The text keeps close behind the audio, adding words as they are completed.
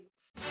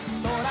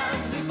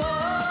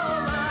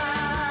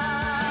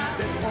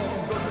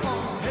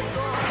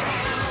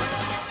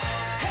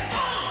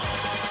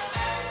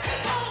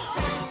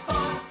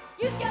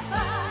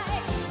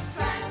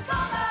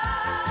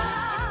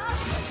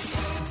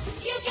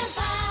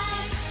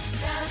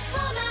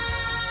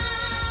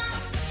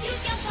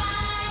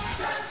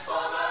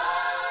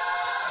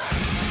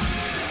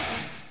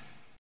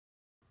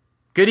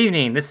Good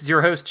evening. This is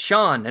your host,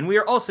 Sean, and we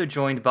are also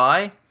joined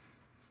by.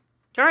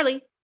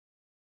 Charlie.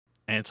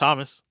 And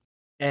Thomas.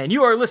 And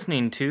you are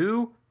listening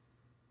to.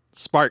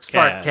 Sparkcast.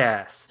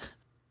 Sparkcast.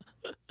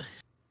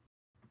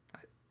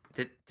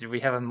 Did we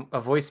have a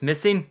voice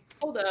missing?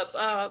 Hold up.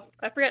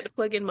 I forgot to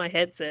plug in my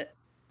headset.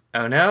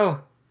 Oh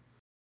no.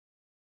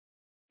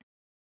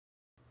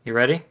 You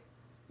ready?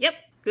 Yep,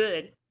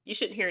 good. You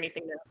shouldn't hear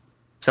anything now.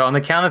 So on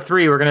the count of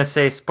 3, we're going to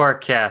say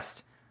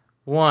Sparkcast.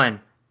 1,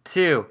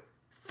 2,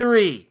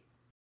 3.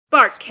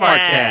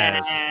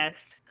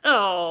 Sparkcast.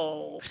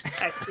 Oh,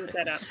 I screwed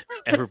that up.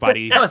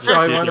 Everybody. That was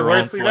probably one of the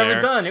worst we've ever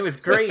done. It was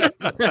great.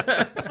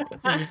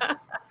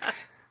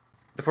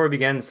 Before we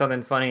begin,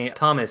 something funny.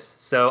 Thomas,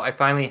 so I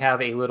finally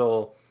have a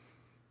little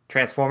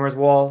Transformers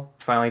wall.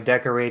 Finally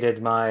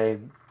decorated my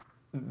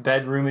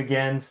bedroom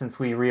again since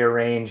we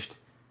rearranged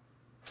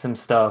some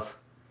stuff.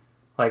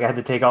 Like, I had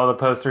to take all the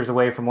posters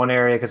away from one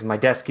area because my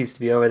desk used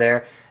to be over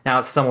there. Now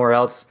it's somewhere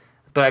else.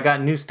 But I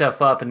got new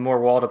stuff up and more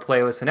wall to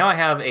play with. So now I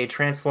have a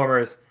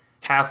Transformers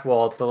half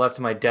wall to the left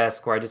of my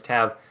desk where I just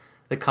have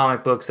the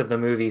comic books of the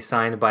movie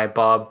signed by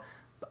Bob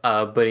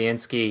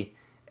Budiansky,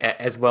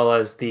 as well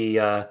as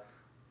the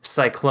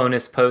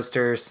Cyclonus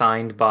poster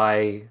signed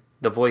by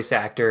the voice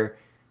actor,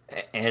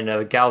 and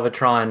a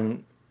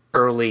Galvatron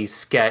early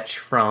sketch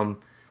from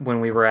when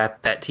we were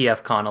at that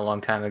TFCon a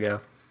long time ago.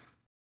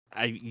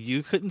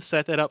 You couldn't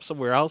set that up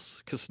somewhere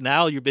else? Because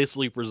now you're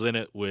basically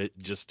presented with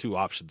just 2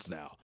 options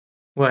now.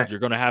 What? You're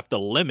going to have to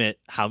limit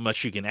how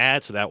much you can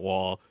add to that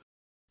wall,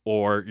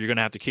 or you're going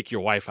to have to kick your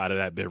wife out of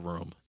that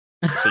bedroom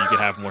so you can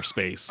have more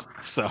space.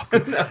 So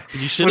No.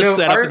 you should have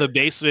set up in the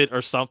basement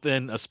or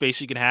something, a space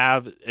you can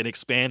have and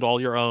expand all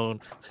your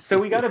own. So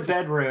we got a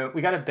bedroom.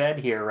 We got a bed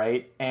here,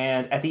 right?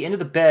 And at the end of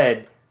the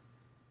bed,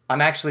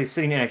 I'm actually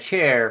sitting in a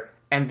chair,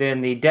 and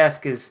then the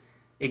desk is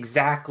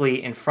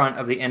exactly in front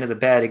of the end of the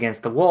bed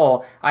against the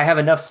wall. I have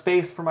enough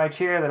space for my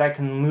chair that I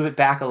can move it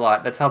back a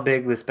lot. That's how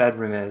big this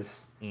bedroom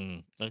is.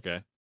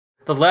 Okay.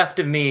 The left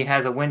of me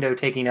has a window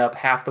taking up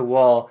half the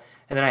wall,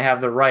 and then I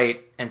have the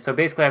right. And so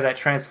basically I have that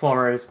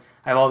Transformers.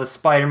 I have all the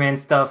Spider-Man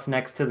stuff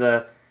next to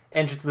the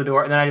entrance of the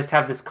door, and then I just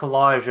have this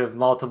collage of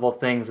multiple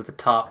things at the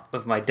top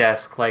of my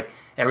desk, like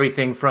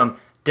everything from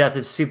Death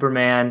of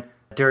Superman,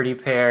 Dirty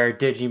Pair,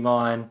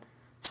 Digimon,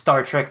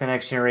 Star Trek The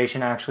Next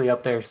Generation actually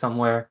up there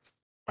somewhere.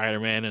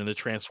 Spider-Man and the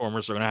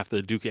Transformers are going to have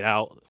to duke it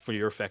out for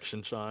your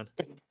affection, Sean.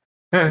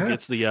 Who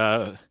gets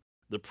the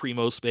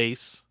primo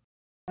space?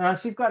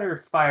 She's got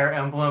her Fire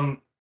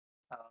Emblem.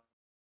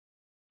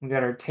 We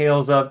got our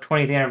Tales of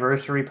 20th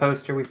Anniversary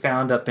poster we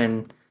found up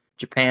in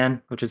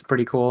Japan, which is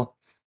pretty cool.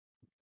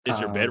 Is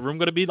your bedroom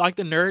going to be like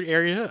the nerd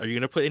area? Are you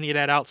going to put any of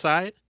that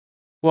outside?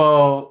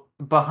 Well,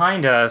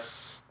 behind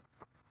us,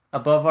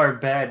 above our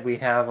bed, we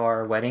have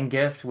our wedding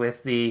gift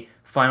with the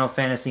Final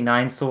Fantasy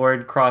IX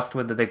sword crossed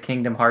with the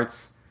Kingdom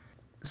Hearts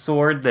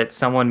sword that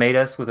someone made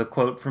us with a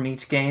quote from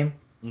each game.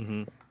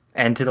 Mm-hmm.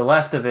 And to the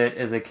left of it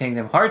is a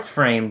Kingdom Hearts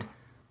framed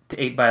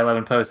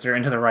 8x11 poster,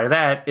 and to the right of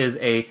that is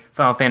a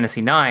Final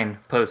Fantasy IX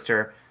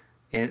poster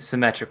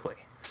symmetrically.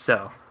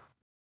 So,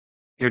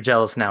 you're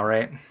jealous now,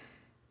 right?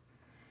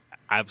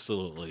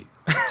 Absolutely.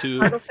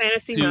 Final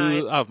Fantasy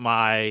two IX. of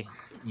my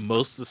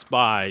most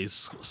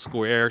despised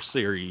Square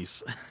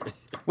series.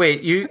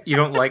 Wait, you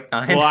don't like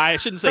 9? Well, I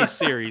shouldn't say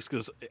series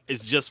because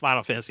it's just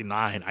Final Fantasy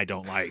IX I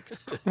don't like.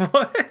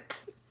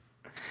 What?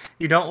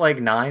 You don't like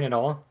 9 at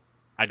all?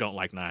 I don't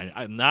like 9.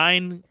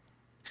 9,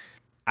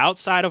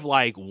 outside of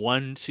like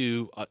 1,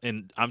 2,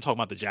 and I'm talking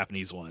about the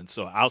Japanese one.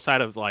 So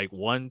outside of like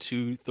 1,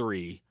 2,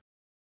 3,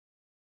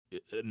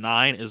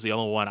 9 is the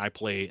only one I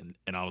play,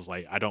 and I was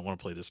like, I don't want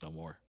to play this no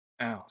more.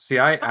 Oh, see,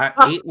 I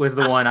 8 was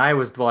the one I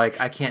was like,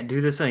 I can't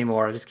do this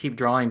anymore. I just keep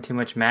drawing too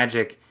much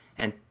magic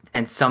and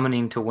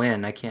summoning to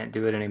win. I can't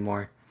do it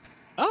anymore.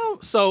 Oh,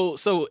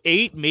 so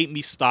 8 made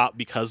me stop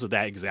because of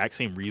that exact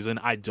same reason.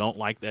 I don't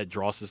like that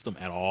draw system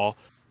at all.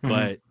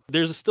 But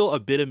there's still a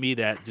bit of me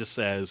that just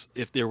says,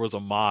 if there was a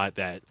mod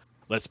that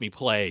lets me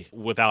play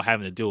without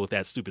having to deal with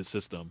that stupid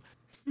system,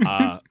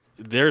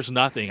 there's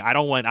nothing. I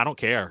don't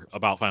care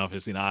about Final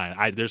Fantasy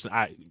IX.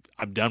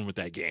 I'm done with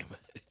that game.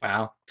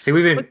 Wow. See,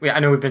 I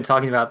know we've been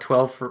talking about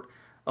 12 for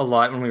a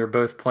lot when we were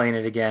both playing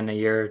it again a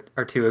year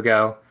or 2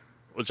 ago.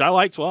 Which I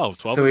like 12.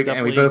 12 so is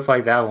and we both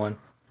like that one.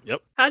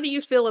 Yep. How do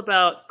you feel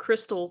about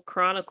Crystal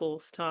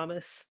Chronicles,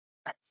 Thomas?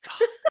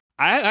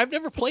 I've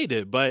never played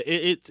it, but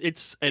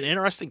it's an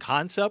interesting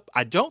concept.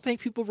 I don't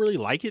think people really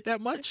like it that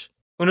much.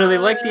 Well, no, they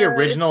like the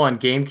original on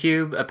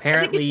GameCube.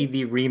 Apparently,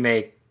 the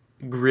remake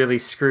really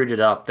screwed it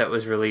up that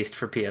was released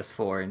for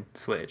PS4 and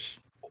Switch.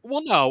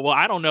 Well, no. Well,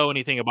 I don't know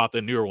anything about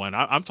the newer one.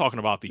 I'm talking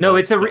about the no. Old,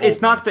 it's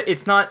not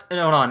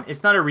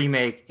a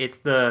remake. It's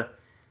the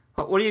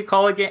what do you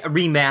call it again? A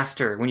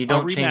remaster when you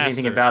don't change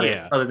anything about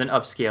it other than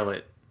upscale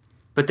it.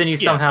 But then you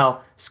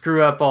somehow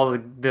screw up all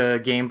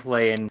the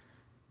gameplay and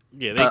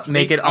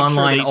make it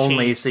online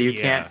only, so you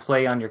can't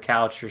play on your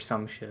couch or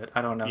some shit.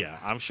 I don't know. Yeah,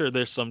 I'm sure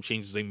there's some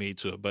changes they made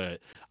to it, but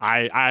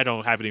I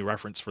don't have any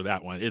reference for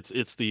that one.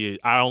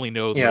 I only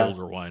know the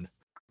older one.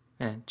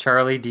 And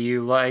Charlie, do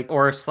you like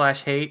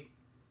or/hate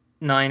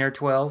 9 or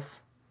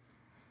 12?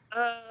 Uh,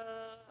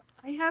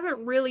 I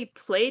haven't really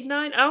played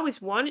 9. I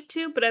always wanted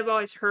to, but I've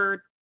always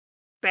heard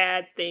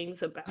bad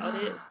things about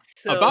it.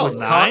 It About was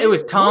So, Tom. It 9?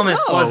 was Well,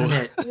 Thomas, wasn't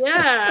no. it?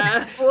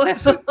 yeah.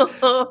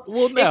 Well,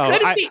 Well, it no.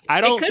 could I be I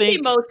it don't could be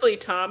think mostly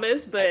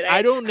Thomas, but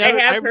I don't I never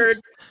have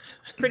heard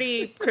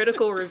pretty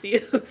critical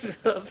reviews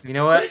of. You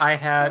know what? I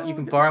have. You Oh,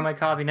 can no. borrow my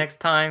copy next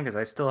time because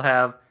I still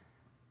have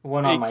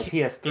one on it, my ca-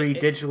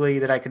 PS3 digitally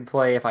that I can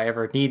play if I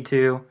ever need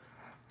to.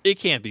 it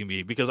can't be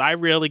me because I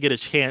rarely get a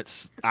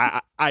chance.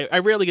 I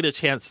rarely get a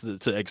chance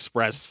to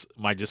express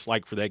my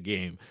dislike for that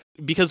game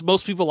because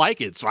most people like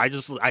it. So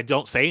I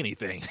don't say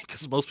anything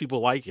because most people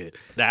like it.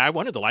 That I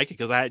wanted to like it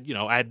because I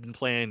had been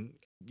playing.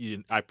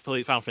 I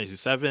played Final Fantasy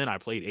 7. I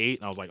played 8,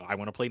 and I was like, I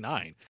want to play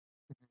 9.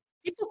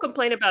 People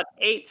complain about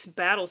 8's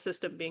battle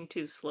system being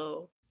too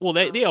slow. Well,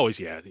 they always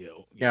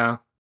Yeah.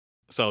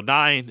 So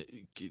 9,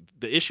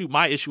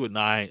 my issue with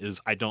 9 is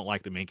I don't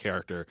like the main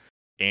character,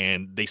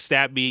 and they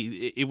stabbed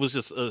me. It was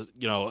just a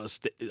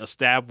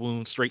stab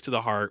wound straight to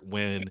the heart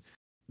when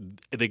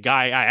the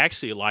guy I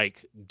actually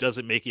like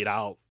doesn't make it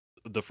out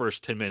the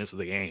first 10 minutes of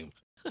the game.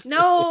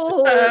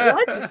 No,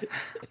 what?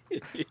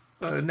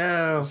 Oh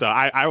no. So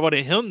I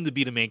wanted him to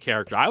be the main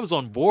character. I was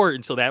on board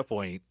until that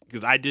point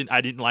because I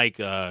didn't like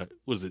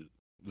was it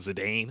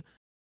Zidane?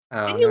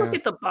 Oh Can you look no.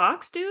 at the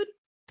box, dude?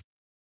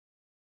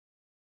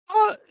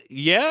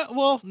 Yeah,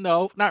 well,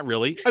 no, not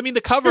really. I mean,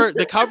 the cover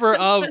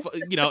of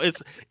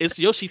it's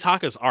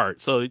Yoshitaka's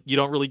art, so you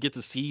don't really get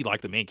to see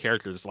like the main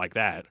characters like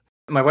that.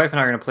 My wife and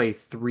I are gonna play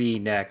 3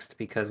 next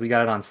because we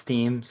got it on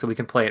Steam, so we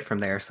can play it from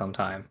there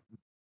sometime.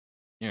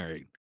 All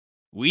right,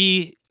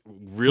 we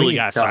really We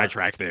got thought-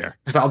 sidetracked there.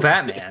 About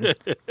Batman,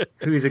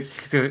 who's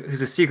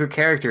a secret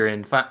character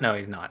in. No,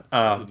 he's not.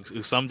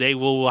 Someday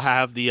we'll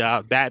have the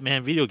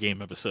Batman video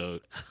game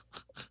episode.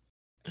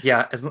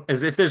 Yeah,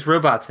 as if there's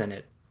robots in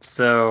it.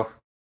 So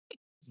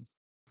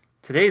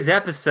today's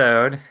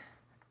episode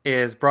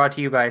is brought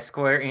to you by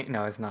Square.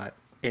 No, it's not.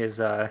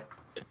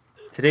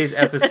 Today's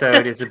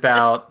episode is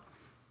about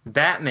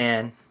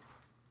Batman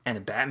and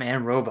a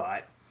Batman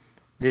robot.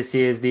 This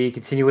is the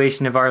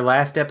continuation of our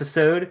last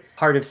episode,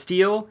 Heart of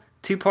Steel,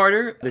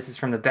 2-parter. This is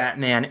from the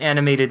Batman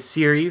animated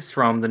series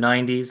from the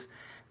 90s.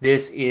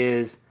 This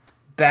is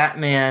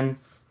Batman,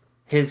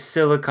 His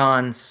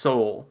Silicon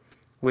Soul,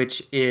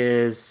 which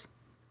is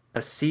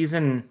a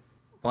season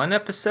 1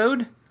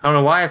 episode. I don't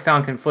know why I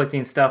found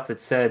conflicting stuff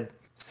that said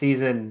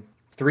season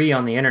 3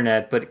 on the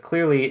internet, but it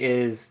clearly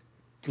is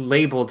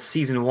labeled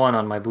season 1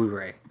 on my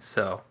Blu-ray.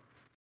 So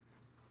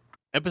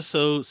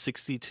Episode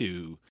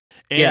 62.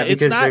 And yeah, it's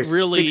because not there's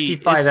really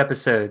 65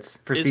 episodes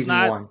for it's season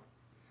not- 1.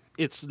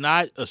 It's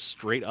not a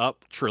straight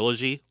up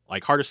trilogy.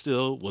 Like Heart of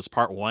Steel was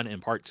part 1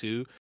 and part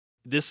 2.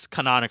 This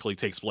canonically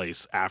takes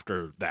place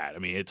after that. I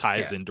mean, it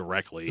ties Yeah. in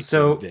directly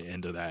So- to the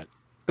end of that.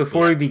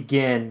 Before we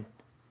begin,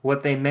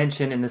 what they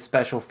mention in the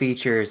special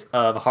features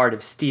of Heart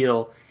of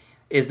Steel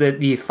is that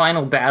the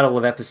final battle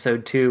of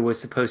episode 2 was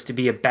supposed to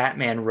be a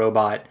Batman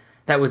robot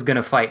that was going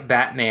to fight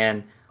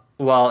Batman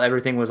while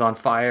everything was on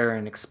fire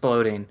and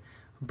exploding.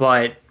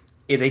 But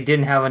they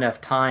didn't have enough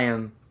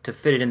time to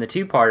fit it in the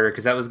 2-parter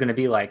because that was going to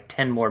be like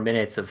 10 more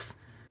minutes of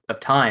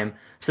time.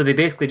 So they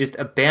basically just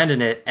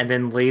abandoned it and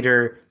then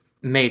later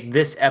made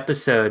this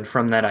episode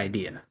from that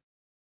idea.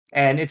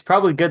 And it's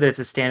probably good that it's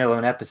a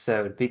standalone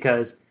episode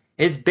because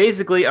it's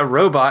basically a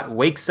robot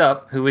wakes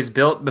up who was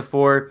built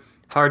before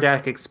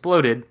Hardak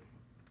exploded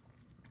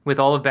with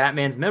all of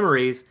Batman's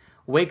memories,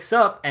 wakes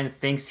up and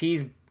thinks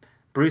he's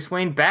Bruce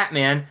Wayne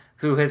Batman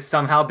who has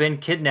somehow been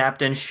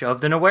kidnapped and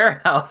shoved in a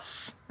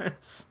warehouse.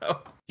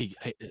 So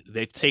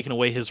They've taken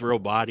away his real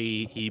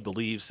body. He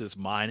believes his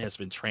mind has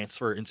been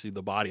transferred into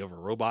the body of a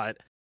robot.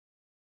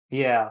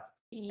 yeah,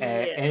 Yeah.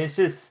 and it's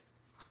just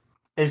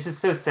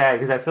so sad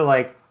because I feel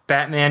like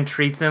Batman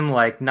treats him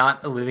like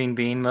not a living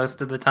being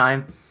most of the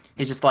time.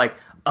 He's just like,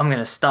 I'm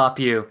gonna stop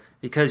you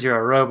because you're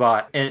a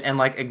robot, and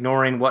like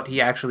ignoring what he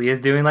actually is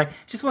doing. Like, he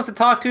just wants to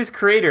talk to his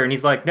creator, and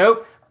he's like,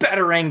 nope,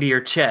 batarang to your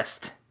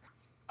chest.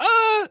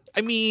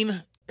 I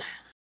mean,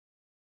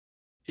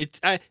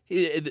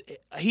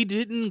 he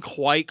didn't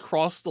quite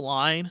cross the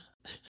line.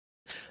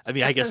 I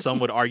mean, I guess some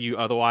would argue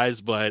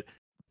otherwise, but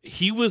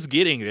he was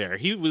getting there.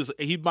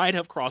 He might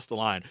have crossed the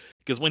line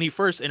because when he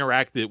first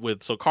interacted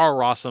with, so Carl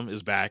Rossum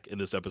is back in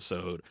this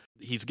episode.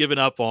 He's given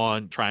up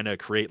on trying to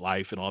create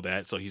life and all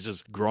that, so he's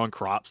just growing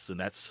crops, and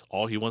that's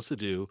all he wants to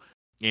do.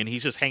 And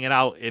he's just hanging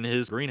out in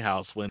his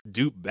greenhouse when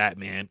Dupe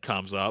Batman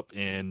comes up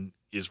and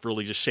is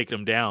really just shaking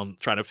him down,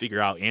 trying to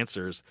figure out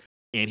answers.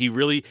 And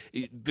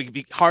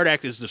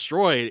Hardak is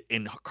destroyed,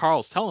 and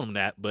Carl's telling him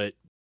that, but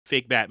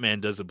fake Batman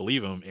doesn't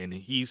believe him, and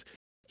he's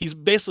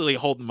basically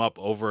holding him up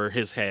over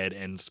his head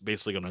and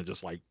basically gonna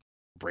just like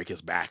break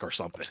his back or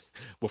something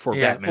before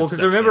Batman. Well, because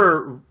steps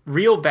remember,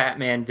 real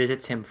Batman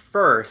visits him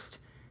first,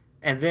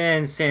 and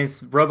then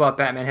since Robot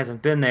Batman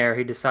hasn't been there,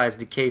 he decides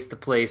to case the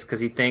place because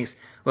he thinks,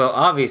 well,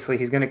 obviously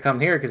he's going to come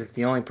here because it's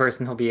the only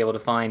person he'll be able to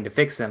find to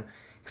fix him.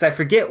 Because I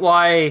forget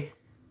why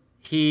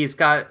he's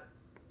got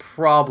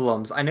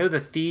problems. I know the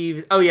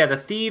thieves. Oh yeah, the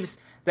thieves.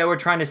 that were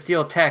trying to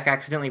steal tech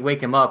accidentally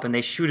wake him up and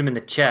they shoot him in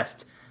the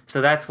chest.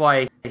 So that's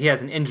why he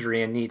has an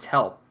injury and needs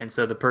help. And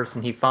so the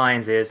person he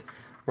finds is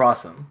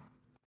Rossum.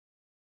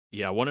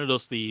 Yeah, one of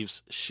those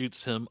thieves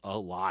shoots him a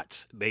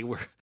lot.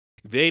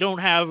 They don't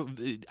have,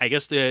 I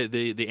guess the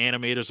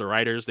animators or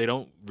writers, they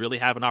don't really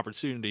have an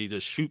opportunity to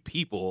shoot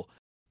people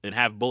and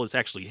have bullets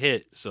actually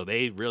hit. So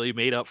they really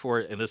made up for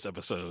it in this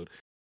episode.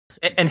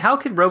 And how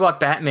could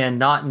Robot Batman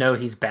not know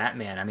he's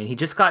Batman? I mean, he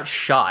just got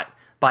shot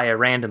by a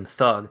random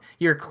thug.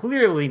 You're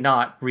clearly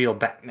not real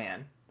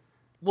Batman.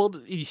 Well,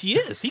 he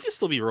is. He can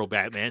still be real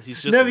Batman.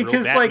 He's just No, a real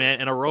because, Batman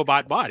in a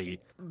robot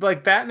body.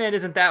 Like, Batman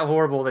isn't that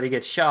horrible that he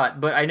gets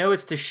shot, but I know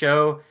it's to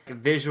show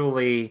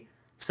visually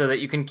so that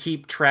you can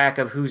keep track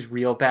of who's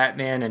real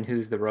Batman and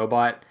who's the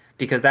robot,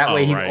 because that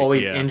way he's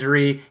always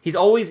he's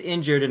always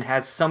injured and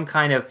has some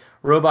kind of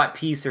robot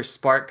piece or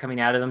spark coming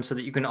out of him so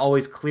that you can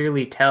always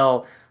clearly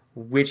tell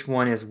which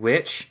one is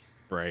which.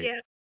 Right. Yeah.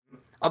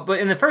 But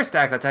in the first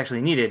act, that's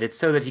actually needed. It's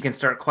so that he can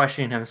start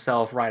questioning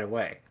himself right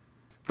away.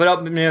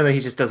 But merely he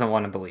just doesn't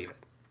want to believe it.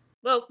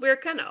 Well, we're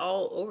kind of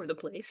all over the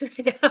place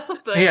right now.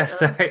 But, Yeah,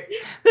 sorry.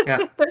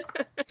 Yeah.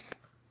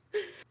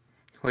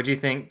 What do you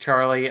think,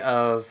 Charlie,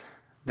 of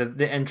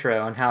the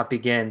intro and how it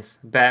begins?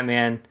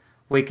 Batman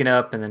waking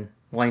up and then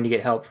wanting to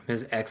get help from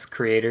his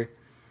ex-creator.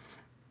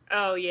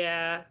 Oh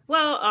yeah.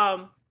 Well,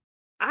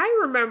 I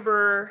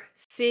remember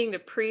seeing the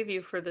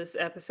preview for this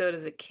episode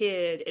as a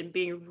kid and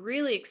being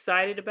really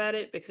excited about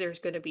it because there's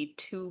going to be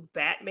two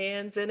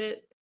Batmans in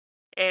it.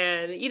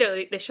 And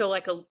they show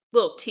like a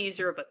little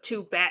teaser of a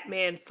two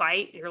Batman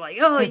fight. And you're like,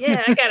 oh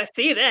yeah, I gotta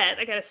see that.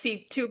 I gotta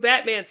see two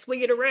Batman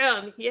swinging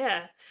around.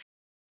 Yeah,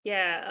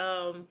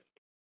 yeah.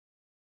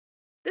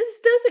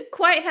 This doesn't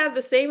quite have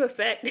the same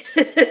effect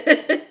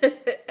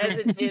as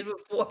it did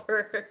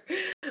before.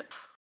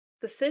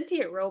 The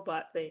sentient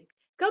robot thing.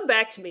 Come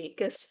back to me,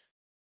 because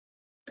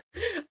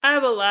I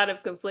have a lot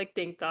of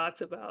conflicting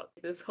thoughts about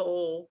this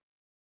whole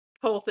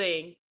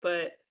thing.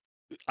 But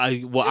I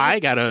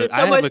there's so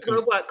have much a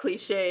robot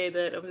cliche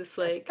that I'm just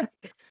like,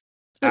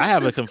 I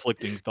have a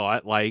conflicting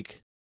thought.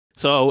 Like,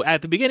 so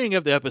at the beginning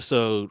of the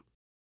episode,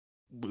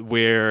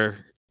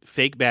 where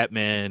fake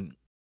Batman,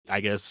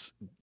 I guess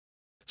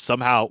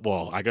somehow,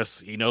 well, I guess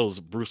he knows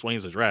Bruce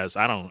Wayne's address.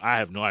 I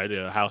have no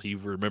idea how he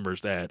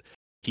remembers that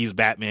he's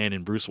Batman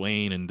and Bruce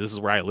Wayne and this is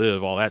where I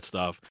live, all that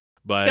stuff.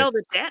 But tell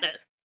the data.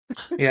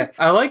 Yeah,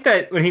 I like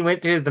that when he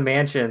went to the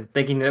mansion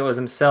thinking that it was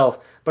himself.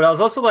 But I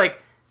was also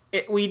like,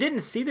 we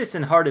didn't see this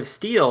in Heart of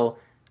Steel.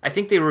 I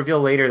think they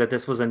reveal later that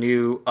this was a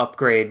new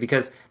upgrade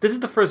because this is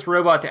the first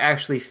robot to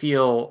actually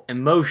feel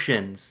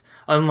emotions,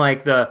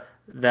 unlike the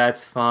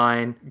 "that's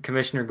fine"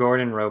 Commissioner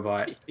Gordon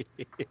robot.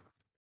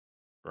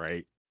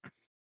 Right.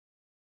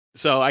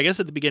 So I guess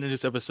at the beginning of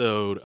this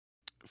episode,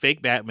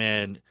 fake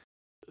Batman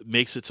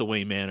makes it to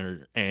Wayne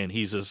Manor and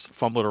he's just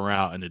fumbling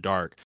around in the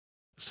dark.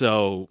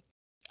 So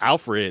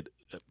Alfred,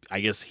 I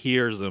guess,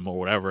 hears him or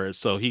whatever.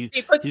 So he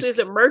puts his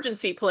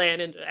emergency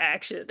plan into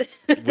action,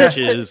 which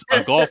is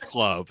a golf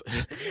club.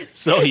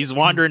 So he's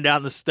wandering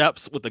down the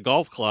steps with the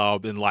golf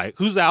club and like,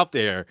 who's out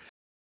there?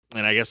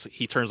 And I guess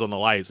he turns on the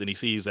lights and he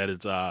sees that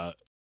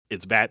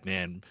it's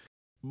Batman.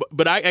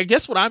 But I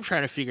guess what I'm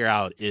trying to figure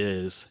out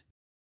is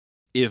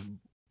if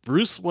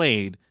Bruce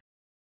Wayne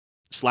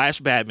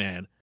 /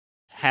 Batman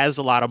has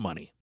a lot of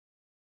money.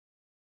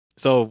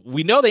 So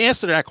we know the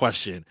answer to that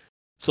question.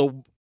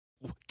 So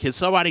can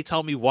somebody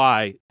tell me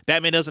why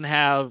Batman doesn't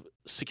have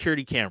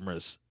security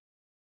cameras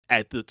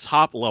at the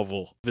top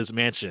level of his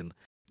mansion?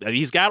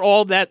 He's got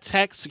all that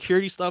tech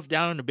security stuff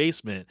down in the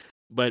basement,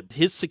 but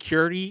his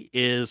security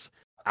is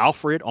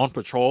Alfred on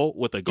patrol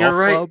with a golf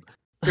club.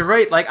 You're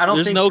right. Like, I don't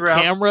There's think no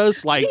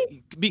cameras. Like,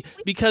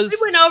 because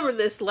we went over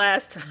this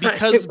last time.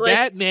 Because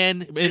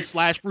Batman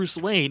 / Bruce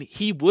Wayne,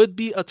 he would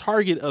be a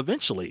target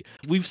eventually.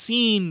 We've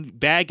seen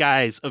bad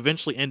guys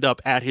eventually end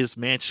up at his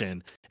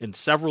mansion in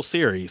several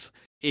series.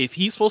 If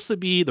he's supposed to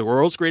be the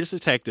world's greatest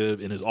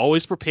detective and is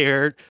always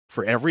prepared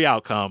for every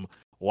outcome,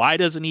 why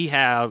doesn't he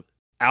have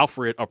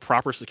Alfred a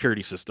proper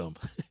security system?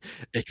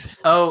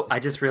 Oh, I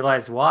just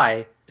realized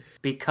why.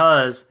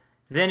 Because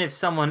then if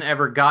someone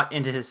ever got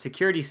into his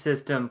security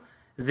system,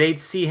 they'd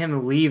see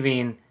him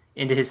leaving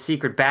into his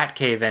secret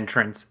Batcave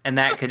entrance, and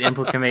that could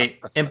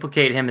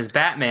implicate him as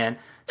Batman.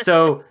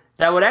 So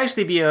that would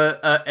actually be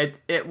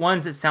at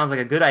once it sounds like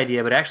a good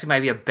idea, but it actually might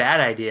be a bad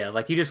idea.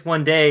 Like, you just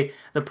one day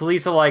the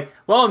police are like,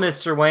 "Well,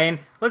 Mr. Wayne,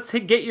 let's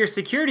get your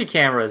security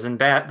cameras," and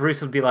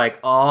Bruce would be like,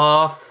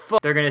 "Oh,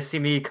 fuck, they're gonna see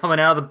me coming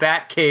out of the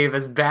Batcave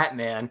as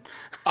Batman."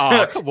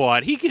 Oh, come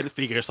on, he can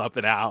figure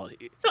something out.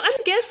 So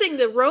I'm guessing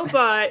the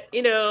robot,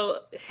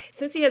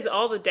 since he has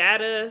all the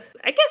data,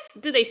 I guess,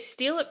 did they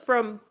steal it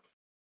from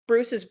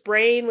Bruce's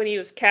brain when he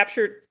was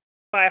captured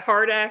by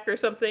Hardak or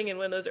something in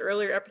one of those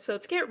earlier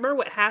episodes? Can't remember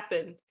what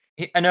happened.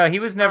 No, he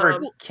was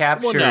never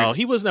captured. Well, no,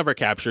 he was never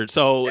captured.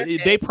 So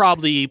they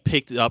probably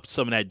picked up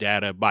some of that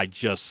data by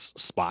just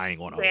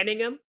spying on him. Planning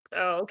him?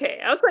 Oh, okay.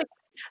 I was like,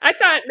 I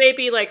thought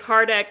maybe like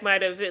Hardak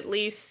might have at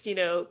least,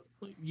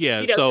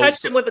 Yeah,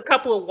 touched him with a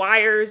couple of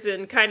wires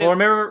and kind Well, of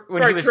remember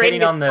when he start was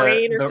draining hitting his on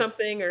brain or the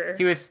something, or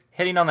he was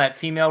hitting on that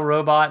female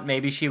robot?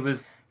 Maybe she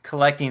was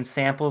collecting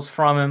samples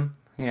from him,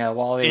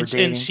 while they were and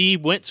dating. she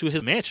went to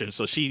his mansion,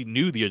 so she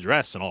knew the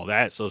address and all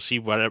that. So she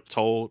went up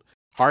told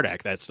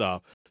Hardak that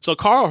stuff. So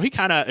Carl, he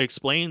kind of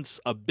explains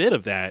a bit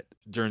of that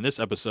during this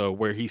episode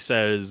where he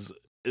says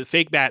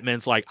fake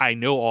Batman's like, I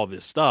know all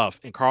this stuff.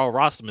 And Carl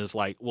Rossum is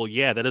like, well,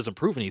 yeah, that doesn't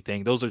prove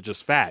anything. Those are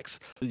just facts.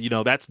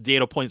 That's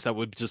data points that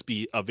would just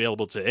be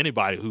available to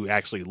anybody who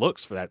actually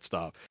looks for that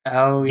stuff.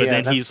 Oh, But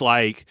yeah. then he's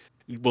like,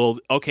 well,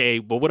 okay,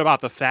 but what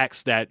about the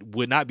facts that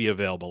would not be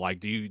available? Like,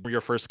 do you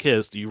your first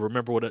kiss? Do you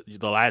remember what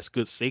the last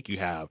good steak you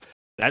have?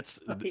 That's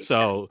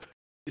so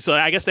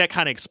I guess that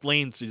kind of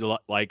explains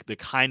like the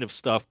kind of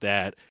stuff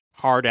that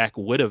Hardak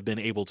would have been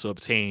able to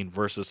obtain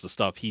versus the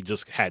stuff he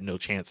just had no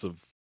chance of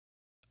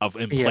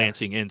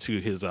implanting into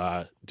his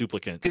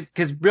duplicates.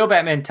 Because real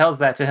Batman tells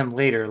that to him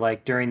later,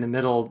 like during the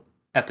middle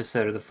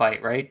episode of the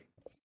fight, right?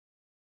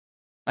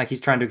 Like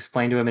he's trying to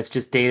explain to him it's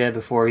just data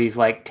before he's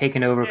like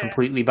taken over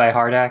completely by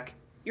Hardak.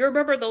 You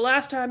remember the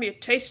last time you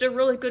tasted a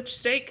really good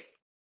steak?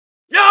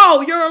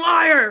 No, you're a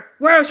liar.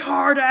 Where's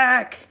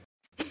Hardak?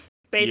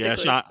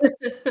 Basically. Yeah,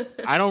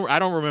 I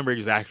don't remember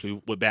exactly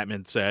what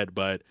Batman said,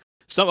 but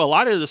a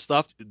lot of the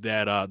stuff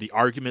that the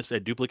arguments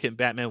that Duplicate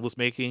Batman was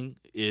making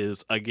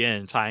is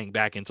again tying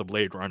back into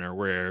Blade Runner,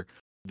 where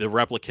the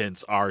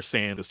replicants are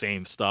saying the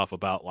same stuff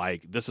about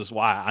like, this is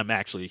why I'm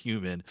actually a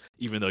human,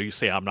 even though you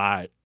say I'm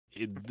not.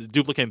 The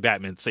Duplicate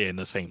Batman saying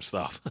the same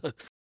stuff.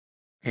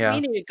 Yeah.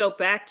 I need to go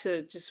back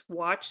to just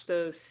watch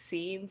those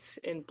scenes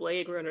in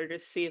Blade Runner to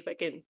see if I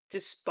can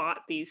just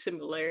spot these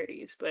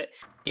similarities. But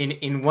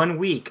in 1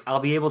 week, I'll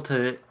be able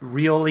to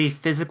really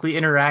physically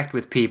interact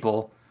with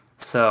people.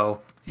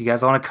 So if you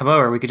guys want to come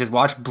over, we could just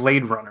watch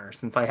Blade Runner,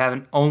 since I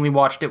haven't only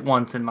watched it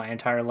once in my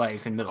entire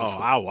life in middle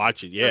school. I'll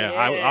watch it. Yeah,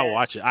 I'll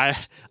watch it. I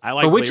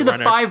like. But which Blade of the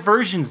Runner. 5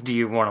 versions do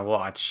you want to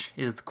watch?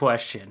 Is the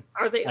question.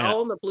 Are they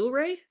all on the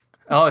Blu-ray?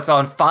 Oh, it's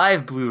on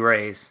 5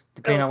 Blu-rays,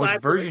 depending on which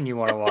 5 version you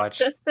want to watch.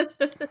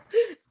 That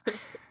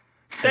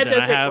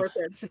does make more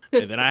sense.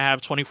 And then I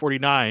have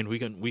 2049. We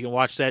can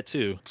watch that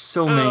too.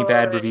 So many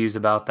bad reviews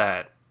about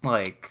that.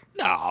 Like,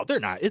 no, they're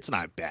not. It's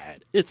not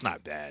bad. It's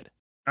not bad.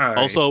 Right.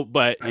 Also,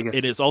 but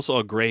it is also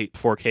a great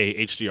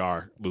 4K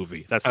HDR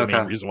movie. That's the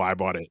main reason why I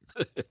bought it.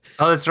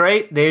 Oh, that's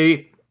right.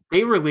 They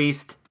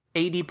released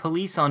AD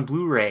Police on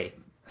Blu-ray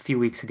a few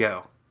weeks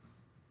ago.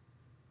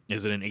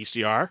 Is it in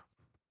HDR?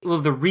 Well,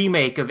 the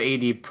remake of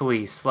AD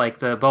Police, like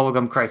the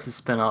Bubblegum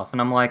Crisis spinoff, and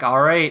I'm like,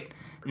 all right,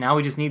 now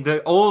we just need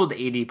the old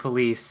AD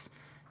Police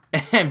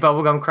and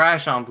Bubblegum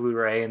Crash on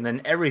Blu-ray, and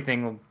then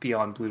everything will be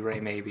on Blu-ray.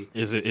 Maybe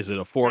is it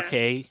a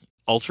 4K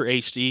Ultra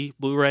HD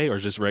Blu-ray or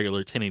just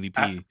regular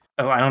 1080p?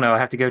 I don't know. I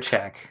have to go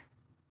check.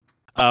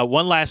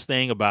 One last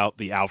thing about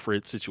the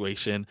Alfred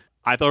situation,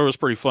 I thought it was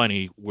pretty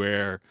funny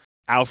where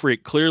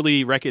Alfred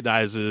clearly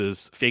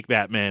recognizes fake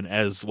Batman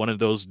as one of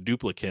those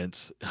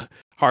duplicates,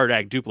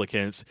 Hardak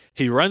duplicates.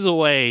 He runs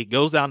away,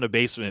 goes down the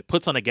basement,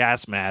 puts on a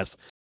gas mask,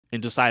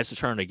 and decides to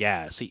turn to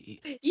gas.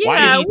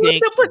 Why did he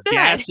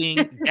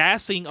think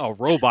gassing a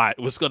robot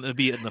was going to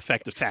be an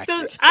effective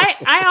tactic? So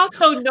I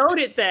also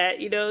noted that,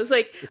 it's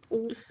like,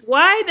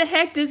 why the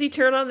heck does he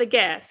turn on the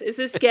gas? Is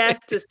this gas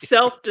to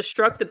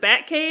self-destruct the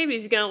Batcave?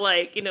 He's going to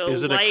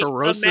is it light a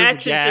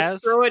match gas? and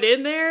just throw it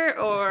in there?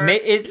 Or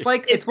it's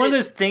like, it's one of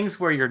those things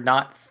where you're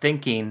not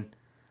thinking,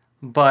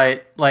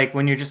 but like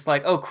when you're just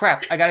like, oh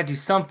crap, I got to do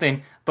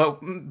something.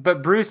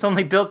 But Bruce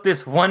only built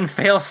this one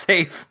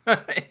failsafe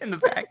in the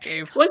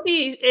Batcave. Was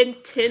he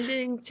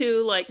intending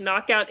to like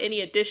knock out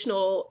any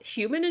additional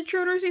human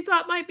intruders he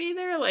thought might be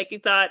there? Like he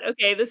thought,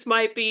 okay, there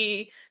might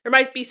be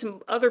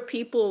some other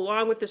people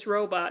along with this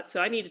robot,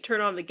 so I need to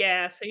turn on the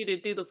gas. I need to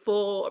do the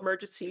full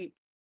emergency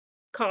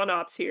con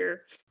ops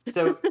here.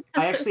 So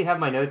I actually have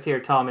my notes here,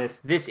 Thomas.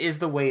 This is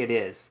the way it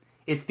is.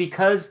 It's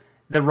because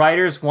the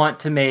writers want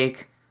to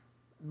make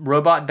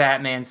Robot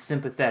Batman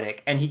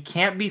sympathetic, and he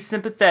can't be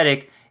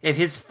sympathetic if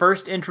his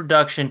first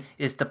introduction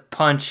is to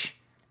punch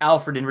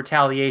Alfred in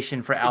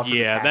retaliation for Alfred.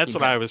 Yeah, that's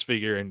what I was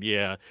figuring.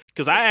 Yeah,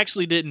 because I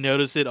actually didn't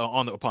notice it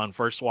upon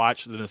first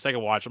watch. Then the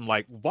second watch, I'm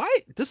like, why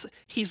this?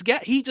 He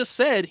just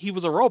said he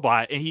was a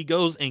robot, and he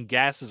goes and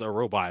gasses a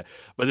robot.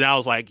 But then I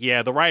was like,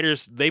 yeah, the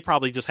writers, they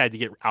probably just had to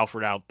get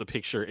Alfred out the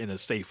picture in a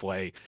safe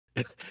way,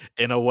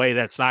 in a way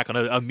that's not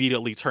going to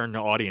immediately turn the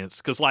audience.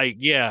 Because like,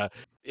 yeah,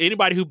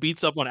 anybody who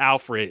beats up on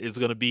Alfred is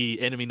going to be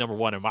enemy number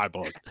 1 in my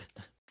book.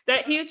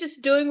 That he was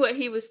just doing what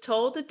he was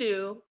told to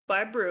do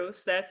by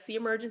Bruce. That's the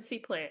emergency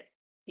plan.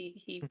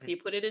 He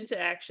put it into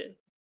action.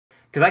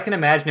 Because I can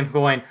imagine him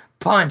going,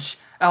 punch,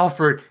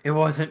 Alfred, it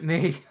wasn't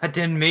me. I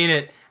didn't mean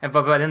it.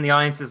 But then the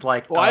audience is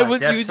like, why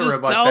would you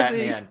just tell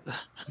Batman.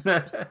 me?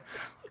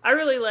 I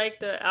really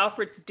liked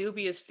Alfred's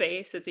dubious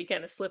face as he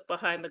kind of slipped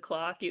behind the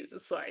clock. He was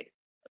just like,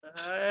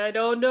 I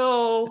don't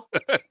know.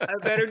 I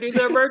better do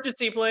the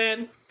emergency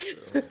plan.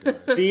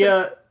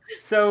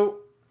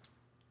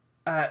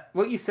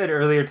 What you said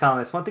earlier,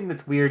 Thomas, one thing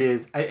that's weird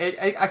is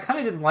I kind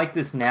of didn't like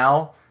this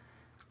now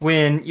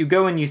when you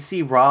go and you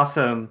see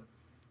Rossum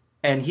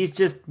and he's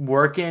just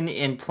working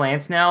in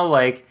plants now.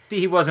 Like,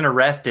 he wasn't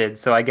arrested,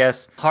 so I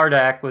guess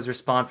Hardak was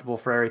responsible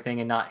for everything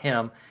and not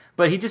him.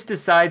 But he just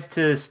decides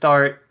to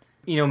start,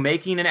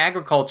 making an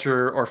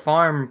agriculture or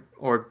farm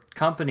or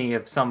company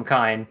of some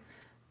kind.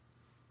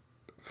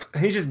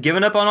 He's just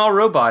given up on all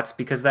robots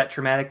because of that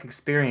traumatic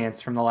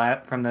experience from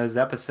those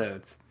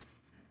episodes.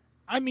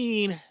 I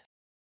mean,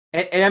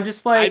 And I'm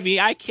just like,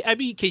 I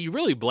mean, can you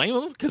really blame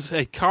him? Because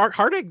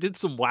Hardak did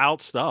some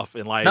wild stuff,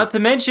 and like, not to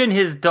mention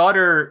his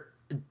daughter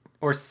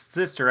or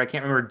sister, I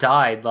can't remember,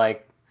 died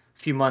like a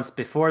few months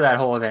before that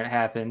whole event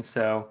happened.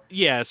 So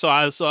yeah. So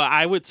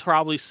I would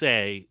probably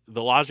say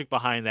the logic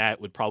behind that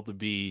would probably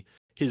be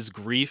his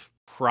grief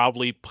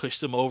probably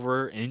pushed him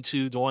over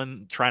into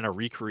trying to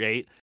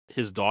recreate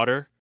his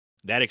daughter,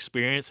 that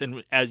experience,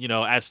 and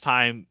as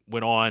time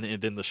went on,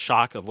 and then the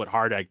shock of what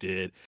Hardak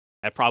did,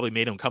 that probably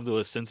made him come to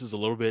his senses a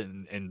little bit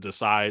and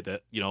decide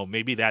that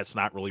maybe that's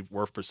not really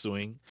worth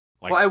pursuing.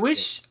 Like, well, I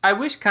wish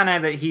kind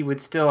of that he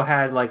would still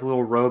had like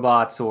little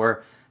robots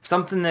or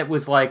something that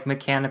was like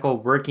mechanical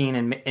working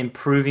and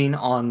improving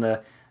on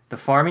the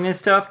farming and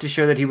stuff to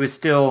show that he was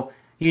still,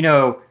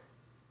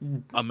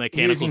 a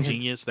mechanical using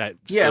genius that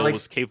yeah, still like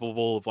was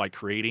capable of like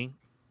creating.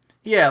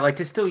 yeah, like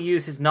to still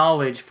use his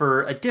knowledge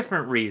for a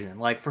different reason,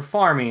 like for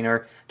farming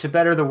or to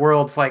better the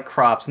world's like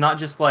crops, not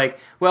just like,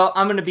 well,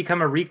 I'm going to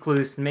become a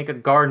recluse and make a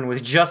garden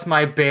with just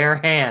my bare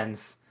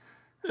hands.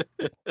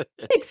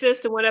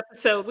 Exist in one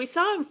episode. We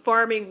saw him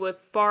farming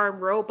with farm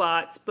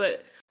robots,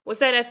 but was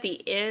that at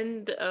the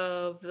end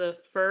of the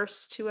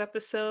first two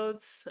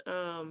episodes?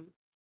 Oh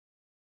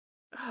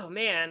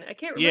man, I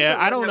can't Yeah,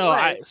 remember I when don't that know.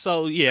 was. I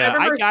I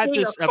remember got seeing a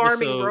this farming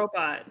episode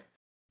robot.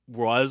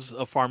 was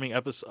a farming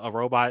episode, a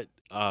robot.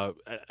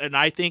 And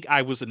I think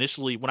I was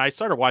initially, when I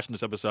started watching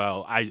this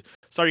episode, I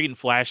started getting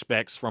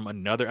flashbacks from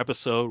another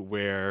episode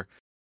where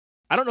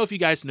I don't know if you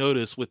guys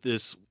noticed with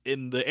this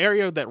in the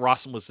area that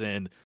Rossum was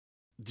in.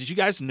 Did you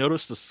guys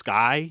notice the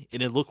sky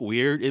and it looked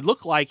weird? It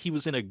looked like he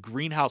was in a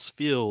greenhouse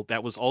field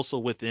that was also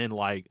within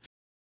like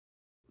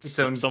Its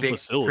own some big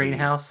facility.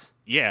 greenhouse.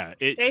 Yeah,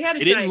 They had a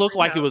it didn't giant look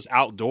like it greenhouse. was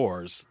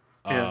outdoors.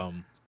 Yeah.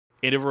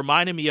 And it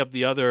reminded me of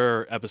the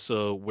other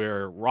episode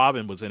where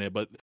Robin was in it,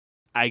 but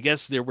I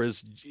guess there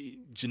was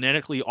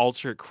genetically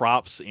altered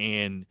crops,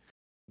 and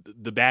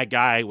the bad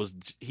guy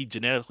he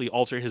genetically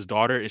altered his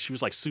daughter, and she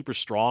was like super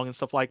strong and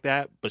stuff like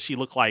that. But she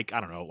looked like,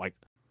 I don't know, like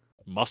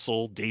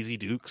muscle Daisy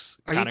Dukes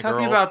Are you kind of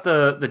talking girl. about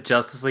the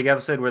Justice League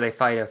episode where they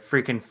fight a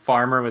freaking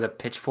farmer with a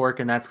pitchfork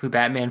and that's who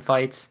Batman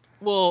fights?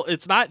 Well,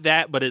 it's not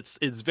that, but it's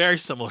very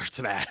similar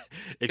to that,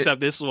 It,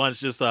 except this one's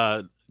just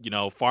a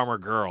farmer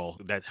girl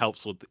that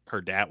helps with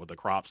her dad with the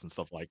crops and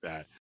stuff like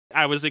that.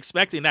 I was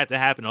expecting that to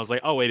happen. I was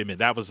like, oh wait a minute,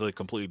 that was a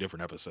completely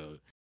different episode.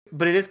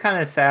 but it is kind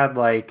of sad,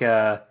 like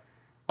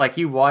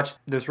you watch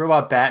this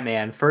robot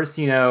Batman. First,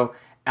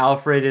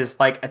 Alfred is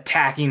like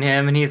attacking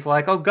him, and he's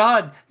like, "Oh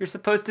God, you're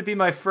supposed to be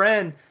my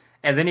friend."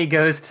 And then he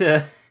goes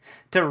to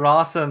to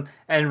Rossum,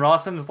 and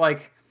Rossum's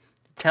like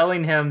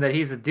telling him that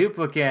he's a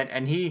duplicate,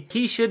 and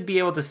he should be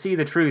able to see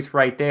the truth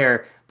right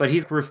there, but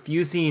he's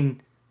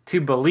refusing to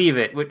believe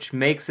it, which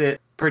makes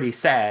it pretty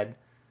sad.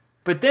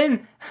 But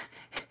then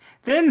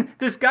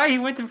this guy he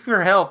went to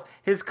for help,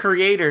 his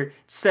creator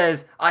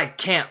says, "I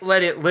can't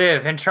let it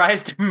live," and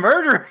tries to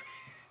murder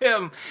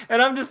him.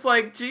 And I'm just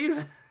like,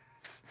 Jesus.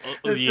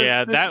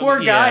 This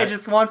poor guy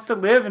just wants to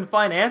live and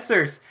find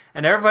answers,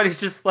 and everybody's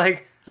just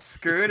like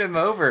screwing him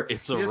over.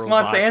 It's He a just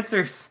wants robot.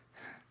 answers.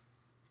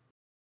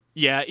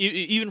 Yeah,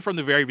 even from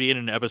the very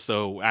beginning of the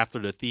episode, after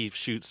the thief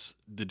shoots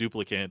the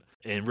duplicate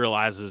and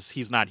realizes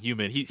he's not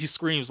human, he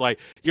screams like,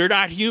 "You're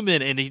not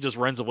human!" And he just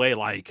runs away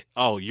like,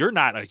 "Oh, you're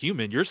not a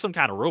human. You're some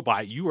kind of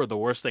robot. You are the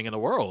worst thing in the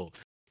world."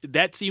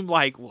 That seemed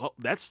like, well,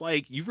 that's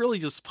like you really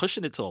just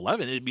pushing it to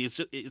 11.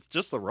 It's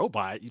just a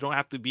robot. You don't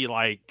have to be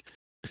like,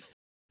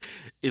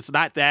 it's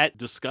not that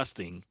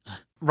disgusting.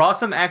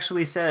 Rossum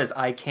actually says,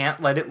 "I can't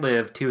let it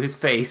live" to his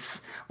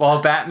face, while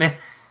Batman.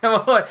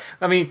 I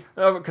mean,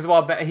 because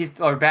while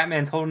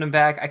Batman's holding him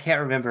back, I can't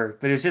remember,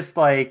 but it's just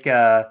like,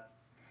 yeah.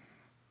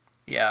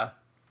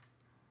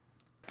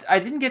 I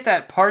didn't get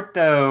that part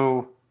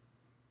though.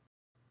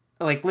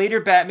 Like later,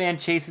 Batman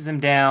chases him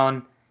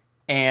down,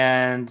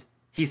 and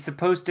he's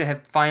supposed to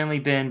have finally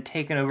been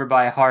taken over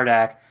by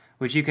Hardak,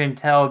 which you can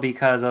tell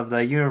because of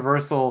the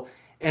universal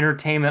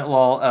entertainment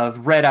law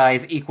of red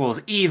eyes equals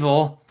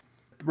evil.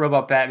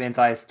 Robot Batman's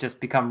eyes just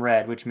become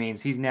red, which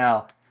means he's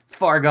now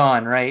far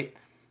gone, right?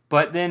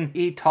 But then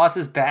he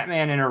tosses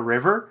Batman in a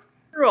river.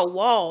 Through a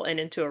wall and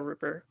into a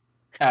river.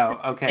 Oh, He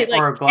okay.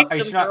 like Or a glass. Are kicks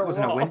you him sure through not? a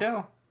Wasn't a wall.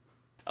 window?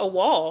 A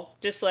wall,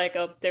 just like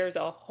there's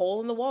a hole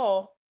in the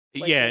wall.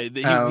 Like Yeah,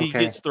 Oh, he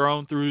okay. gets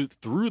thrown through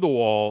the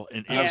wall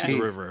and Oh, into the jeez.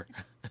 river.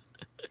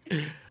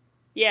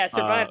 yeah, Uh,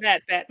 survive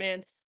that,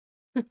 Batman.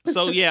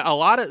 so yeah, a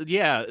lot of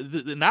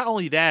not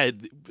only that,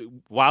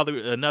 while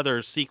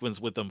another sequence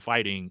with them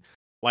fighting,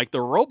 like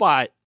the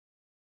robot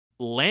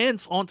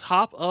lands on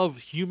top of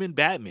human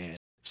Batman.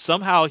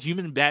 Somehow,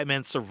 human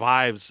Batman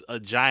survives a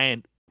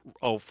giant,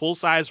 full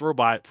size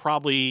robot,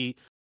 probably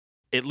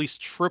at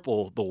least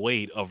triple the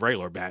weight of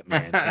regular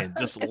Batman and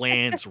just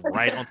lands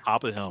right on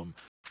top of him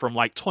from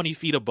like 20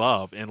 feet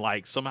above, and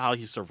like somehow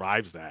he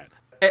survives that.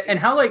 And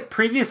how, like,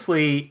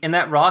 previously in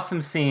that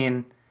Rossum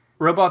scene,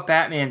 Robot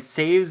Batman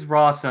saves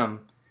Rossum,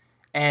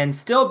 and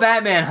still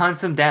Batman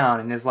hunts him down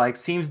and is like,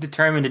 seems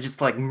determined to just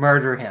like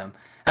murder him.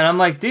 And I'm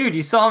like, dude,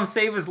 you saw him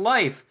save his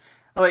life.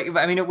 Like,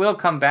 I mean, it will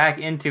come back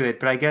into it,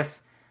 but I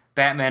guess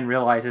Batman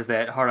realizes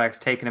that Hardak's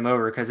taken him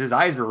over because his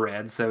eyes were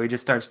red, so he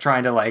just starts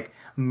trying to like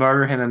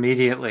murder him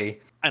immediately.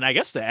 And I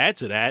guess to add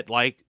to that,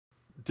 like,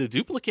 the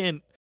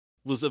Duplicant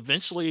was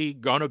eventually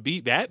gonna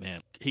beat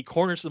Batman. He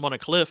corners him on a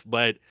cliff,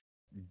 but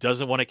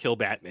doesn't want to kill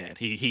Batman.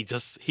 He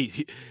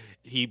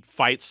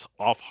fights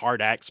off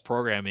Hardak's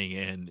programming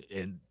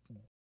and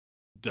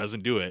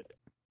doesn't do it.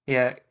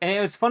 Yeah,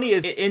 and what's funny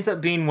is it ends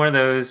up being one of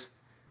those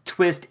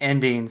twist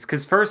endings,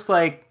 because first,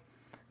 like,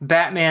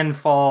 Batman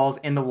falls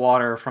in the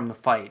water from the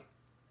fight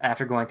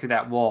after going through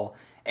that wall,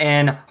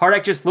 and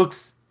Hardak just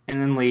looks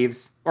and then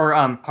leaves. Or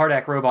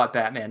Hardak Robot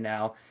Batman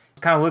now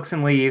kind of looks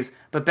and leaves,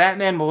 but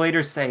Batman will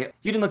later say,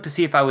 "You didn't look to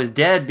see if I was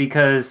dead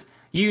because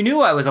you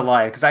knew I was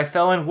alive because I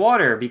fell in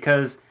water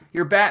because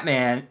you're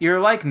Batman, you're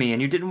like me,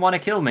 and you didn't want to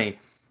kill me."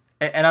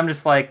 And I'm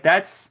just like,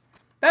 that's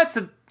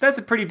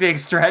a pretty big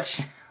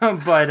stretch,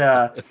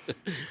 but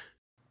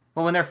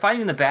when they're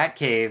fighting in the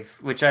Batcave,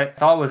 which I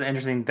thought was an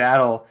interesting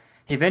battle,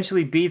 he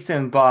eventually beats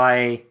him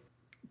by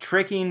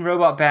tricking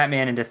Robot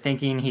Batman into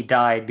thinking he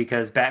died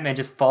because Batman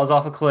just falls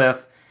off a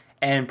cliff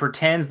and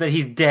pretends that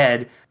he's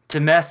dead to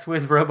mess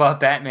with Robot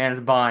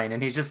Batman's mind.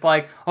 And he's just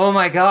like, "Oh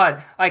my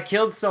god, I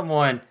killed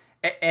someone."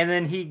 And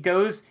then he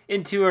goes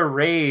into a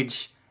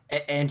rage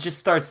and just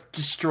starts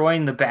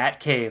destroying the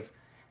Batcave.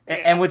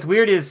 And what's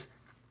weird is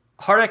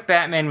Hardak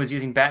Batman was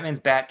using Batman's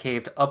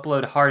Batcave to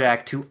upload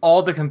Hardak to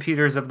all the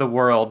computers of the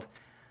world.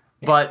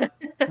 But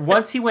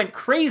once he went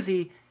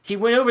crazy, he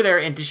went over there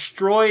and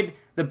destroyed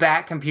the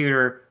Bat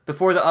computer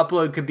before the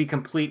upload could be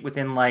complete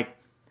within like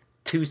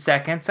 2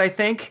 seconds, I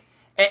think.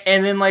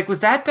 And then, like, was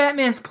that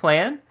Batman's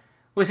plan?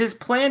 Was his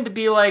plan to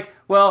be like,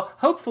 well,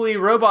 hopefully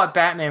Robot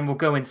Batman will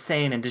go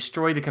insane and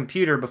destroy the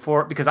computer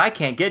because I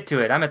can't get to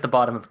it. I'm at the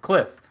bottom of a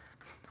cliff,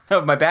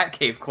 of my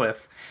Batcave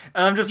cliff.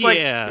 And I'm just like,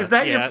 is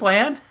that your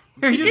plan?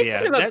 He just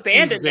kind of that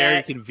abandoned seems very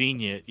that.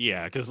 convenient.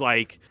 Yeah, because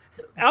like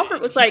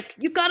Alfred was like,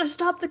 "You gotta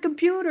stop the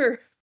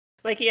computer."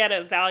 Like, he had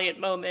a valiant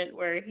moment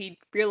where he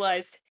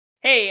realized,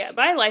 hey,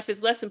 my life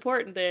is less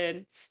important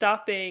than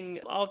stopping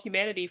all of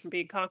humanity from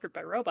being conquered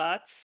by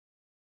robots.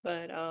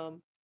 But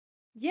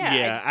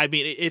yeah, I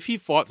mean, if he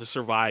fought to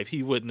survive,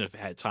 he wouldn't have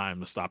had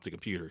time to stop the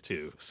computer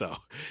too. So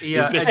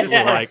Yeah, it's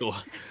basically like,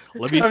 well,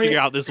 let me figure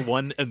out this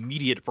one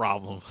immediate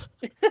problem.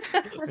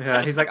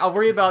 Yeah, he's like, "I'll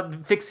worry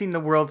about fixing the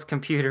world's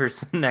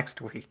computers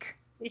next week."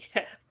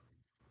 Yeah.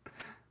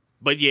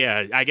 But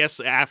yeah, I guess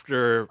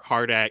after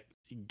Hardak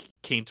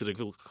came to the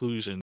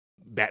conclusion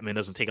Batman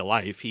doesn't take a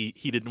life, he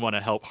didn't want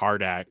to help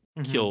Hardak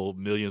kill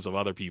millions of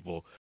other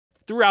people.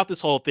 Throughout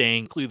this whole thing,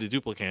 including the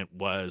Duplicant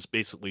was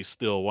basically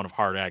still one of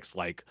Hardak's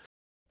like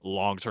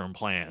long-term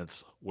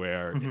plans,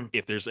 where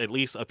if there's at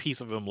least a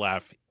piece of him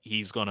left,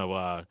 he's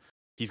gonna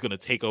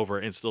take over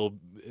and still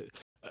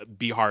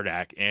be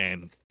Hardak.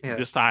 And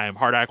this time,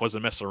 Hardak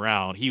wasn't messing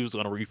around; he was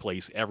gonna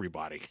replace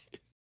everybody.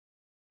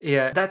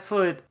 Yeah, that's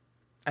what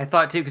I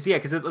thought too.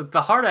 Because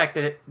the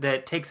Hardak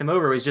that takes him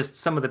over was just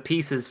some of the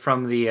pieces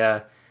from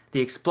the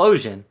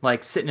explosion,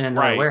 like sitting in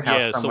another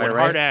warehouse somewhere. So when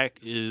right? Hardak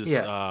is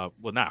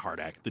well, not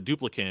Hardak, the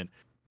Duplicant.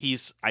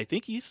 I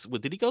think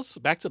did he go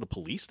back to the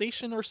police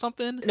station or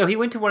something? No, he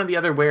went to one of the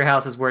other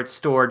warehouses where it's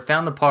stored,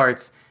 found the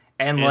parts,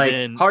 and like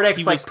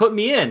Hardak's like, "Put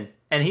me in,"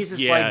 and he's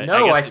just like,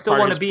 "No, I still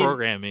want to be."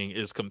 Programming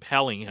is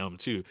compelling him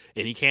too,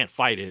 and he can't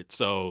fight it,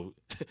 so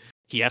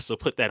he has to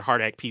put that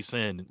Hardak piece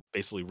in,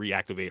 basically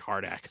reactivate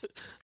Hardak.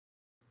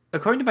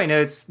 According to my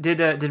notes,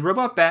 did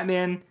Robot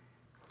Batman?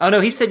 Oh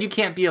no, he said you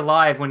can't be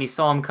alive when he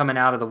saw him coming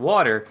out of the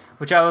water,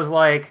 which I was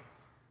like,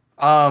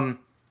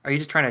 are you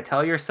just trying to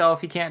tell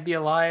yourself he can't be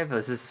alive?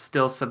 Is this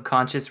still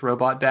subconscious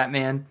Robot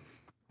Batman?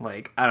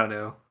 Like, I don't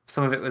know.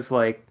 Some of it was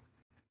like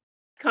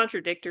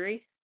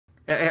contradictory.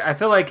 I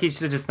feel like he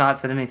should have just not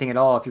said anything at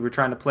all if you were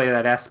trying to play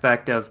that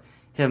aspect of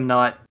him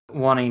not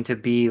wanting to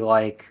be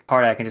like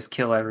Hardak and just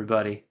kill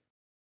everybody.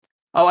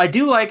 Oh, I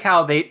do like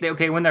how they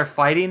when they're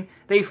fighting,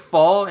 they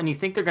fall and you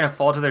think they're going to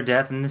fall to their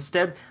death, and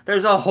instead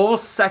there's a whole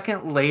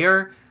second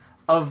layer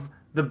of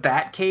the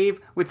Batcave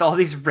with all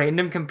these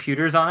random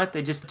computers on it.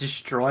 They just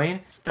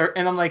destroying.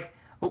 And I'm like,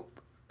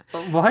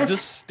 what?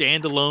 Just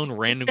standalone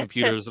random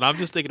computers, and I'm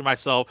just thinking to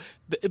myself,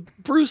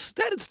 Bruce,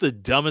 that is the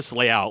dumbest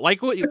layout.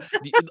 Like, what?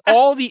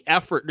 All the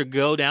effort to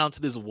go down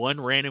to this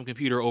one random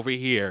computer over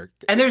here,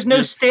 and there's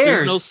no stairs.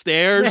 There's no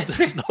stairs.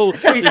 Yes.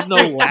 There's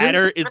no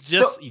ladder. It's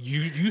just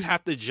you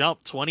have to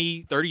jump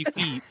 20, 30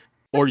 feet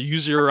or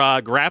use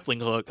your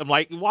grappling hook. I'm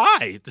like,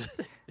 why?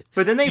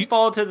 But then they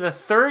fall to the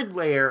third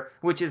layer,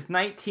 which is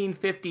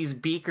 1950s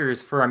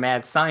beakers for a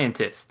mad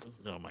scientist.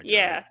 Oh my god!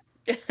 Yeah.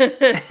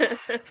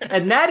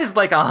 And that is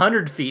like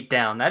 100 feet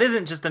down. That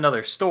isn't just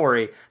another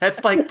story.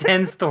 That's like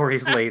 10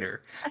 stories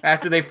later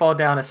after they fall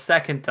down a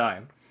second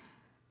time.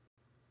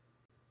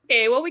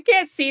 Okay, well, we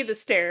can't see the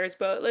stairs,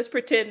 but let's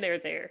pretend they're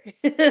there.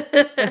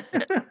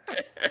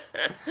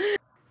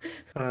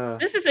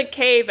 This is a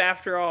cave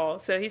after all,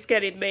 so he's got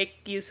to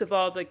make use of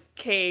all the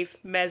cave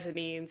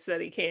mezzanines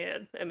that he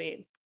can. I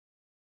mean,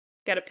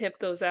 got to pimp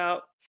those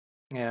out.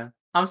 Yeah.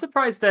 I'm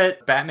surprised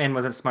that Batman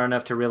wasn't smart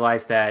enough to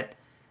realize that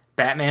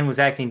Batman was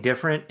acting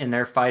different in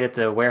their fight at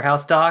the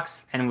warehouse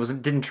docks and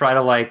didn't try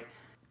to like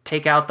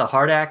take out the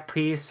hard act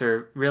piece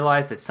or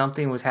realize that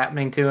something was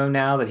happening to him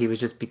now, that he was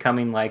just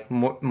becoming like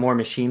more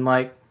machine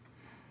like.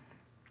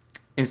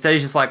 Instead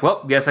he's just like,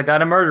 well, guess I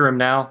gotta murder him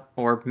now,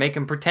 or make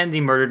him pretend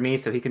he murdered me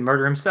so he can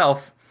murder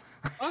himself.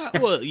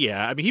 Well,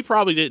 yeah. I mean, he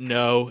probably didn't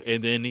know,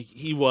 and then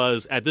he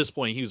was at this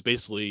point. He was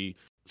basically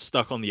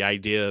stuck on the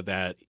idea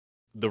that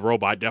the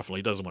robot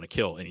definitely doesn't want to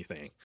kill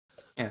anything.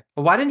 Yeah.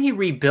 Well, why didn't he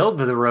rebuild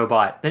the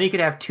robot? Then he could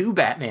have two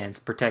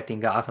Batmans protecting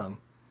Gotham.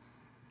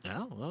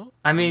 Yeah, well,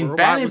 I mean,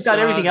 Batman's got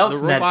everything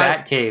else in that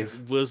Bat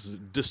cave. Was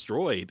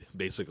destroyed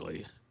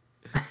basically.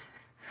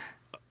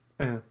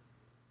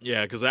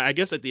 Yeah, because I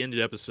guess at the end of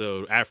the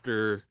episode,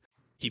 after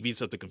he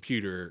beats up the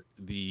computer,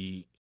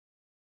 the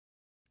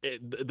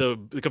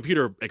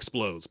computer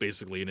explodes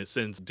basically, and it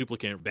sends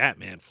duplicate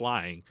Batman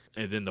flying,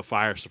 and then the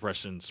fire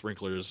suppression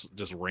sprinklers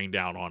just rain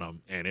down on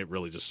him, and it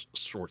really just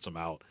sorts him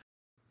out.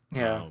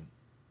 Yeah.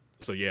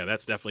 So yeah,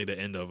 that's definitely the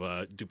end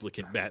of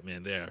duplicate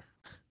Batman there.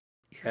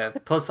 Yeah.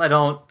 Plus, I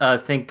don't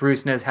think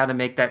Bruce knows how to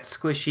make that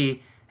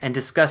squishy and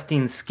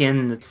disgusting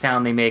skin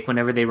sound they make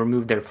whenever they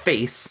remove their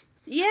face.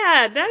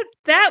 Yeah,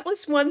 that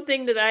was one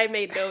thing that I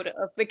made note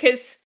of,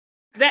 because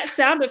that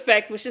sound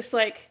effect was just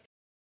like,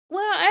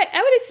 well,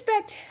 I would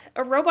expect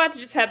a robot to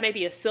just have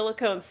maybe a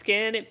silicone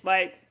skin. It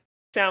might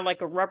sound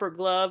like a rubber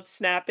glove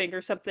snapping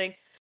or something.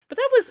 But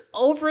that was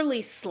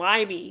overly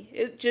slimy.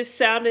 It just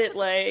sounded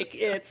like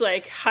it's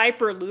like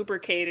hyper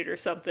lubricated or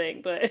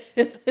something, but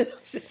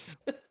it's just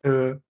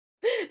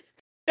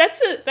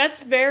that's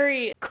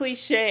very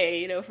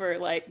cliche, for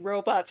like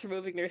robots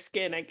removing their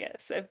skin, I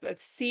guess. I've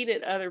seen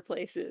it other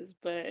places,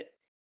 but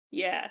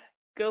yeah,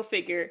 go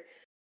figure.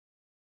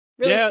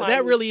 Really Yeah, slimy.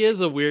 that really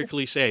is a weird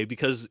cliche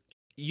because,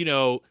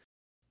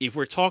 if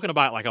we're talking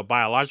about like a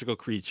biological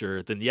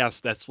creature, then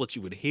yes, that's what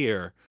you would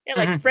hear. Yeah,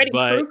 like Freddy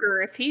But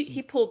Krueger, if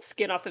he pulled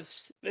skin off of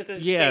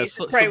his yeah, face,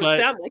 it probably would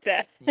sound like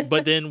that.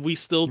 but then we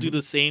still do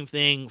the same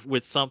thing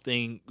with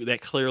something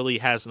that clearly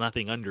has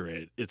nothing under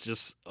it. It's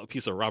just a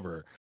piece of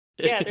rubber.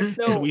 Yeah, there's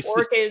no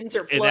organs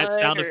or blood. And that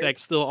sound effect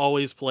still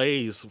always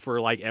plays for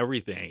like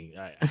everything.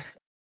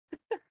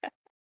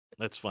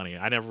 That's funny.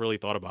 I never really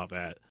thought about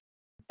that.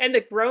 And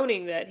the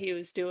groaning that he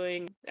was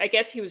doing, I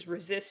guess he was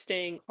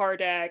resisting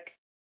Hardak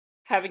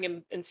having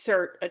him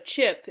insert a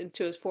chip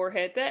into his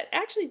forehead that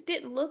actually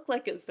didn't look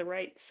like it was the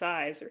right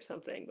size or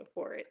something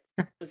before it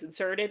was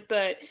inserted.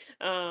 But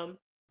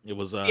it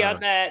was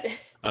beyond that,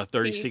 a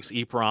 36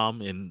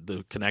 EEPROM, and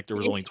the connector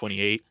was only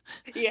 28.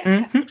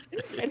 Yeah,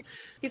 and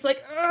he's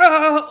like,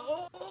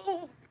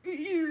 oh,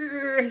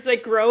 he's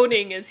like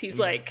groaning as he's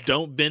like,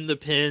 don't bend the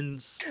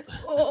pins.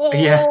 Oh.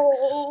 Yeah.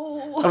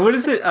 What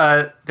is it?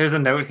 There's a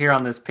note here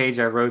on this page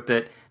I wrote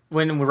that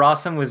when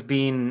Rossum was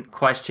being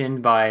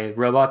questioned by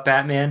Robot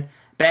Batman,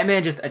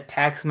 Batman just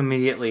attacks him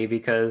immediately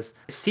because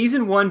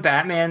season 1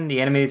 Batman,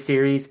 the animated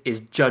series,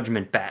 is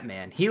Judgment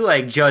Batman. He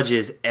like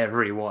judges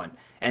everyone,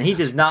 and he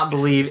does not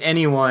believe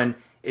anyone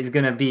is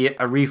gonna be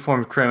a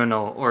reformed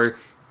criminal, or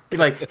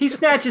like he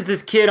snatches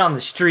this kid on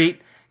the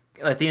street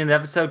at the end of the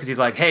episode because he's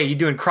like, "Hey, you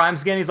doing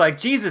crimes again?" He's like,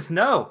 "Jesus,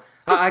 no."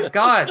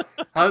 God,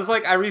 I was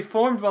like, I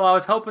reformed while I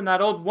was helping that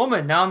old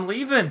woman. Now I'm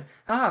leaving.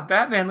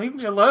 Batman, leave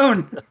me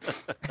alone.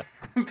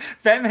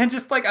 Batman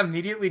just like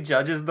immediately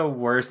judges the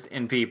worst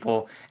in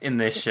people in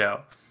this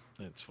show.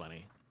 That's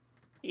funny.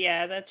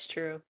 Yeah, that's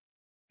true.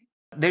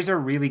 There's a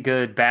really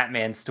good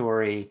Batman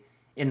story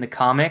in the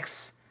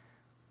comics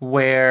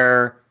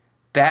where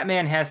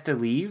Batman has to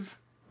leave.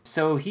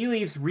 So he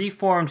leaves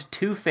reformed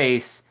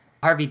Two-Face,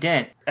 Harvey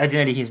Dent,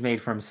 identity he's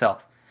made for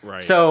himself.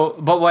 Right. So,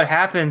 but what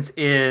happens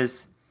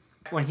is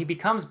when he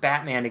becomes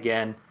Batman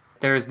again,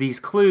 there's these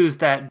clues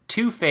that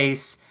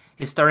Two-Face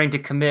is starting to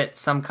commit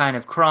some kind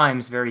of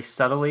crimes very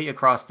subtly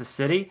across the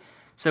city.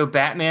 So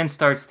Batman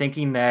starts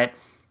thinking that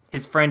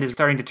his friend is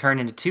starting to turn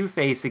into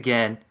Two-Face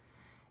again,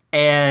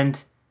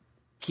 and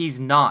he's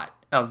not.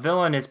 A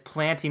villain is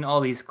planting all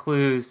these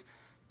clues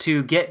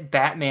to get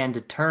Batman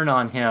to turn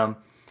on him,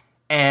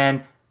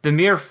 and the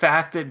mere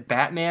fact that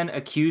Batman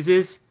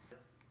accuses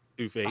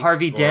Two-Face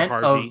Harvey Dent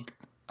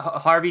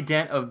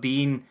of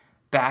being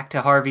back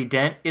to Harvey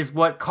Dent is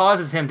what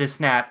causes him to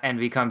snap and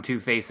become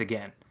Two-Face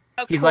again.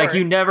 He's like,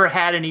 you never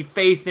had any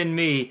faith in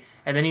me.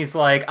 And then he's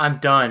like, I'm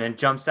done, and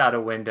jumps out a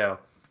window.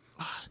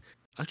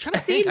 I'm trying to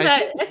think.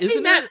 I've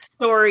seen that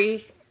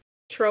story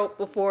trope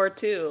before,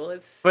 too.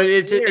 It's just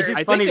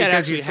I funny think that because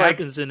actually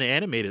happens in the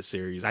animated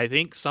series. I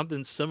think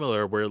something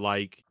similar where,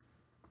 like,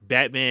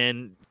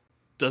 Batman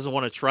doesn't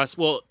want to trust...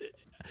 Well,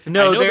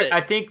 No, know there. that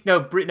I think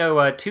no.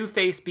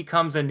 Two-Face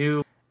becomes a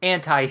new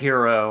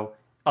anti-hero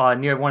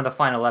near one of the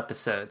final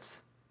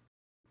episodes.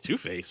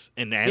 Two-Face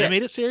in the Yeah,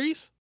 animated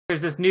series.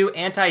 there's this new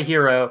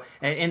anti-hero,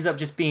 and it ends up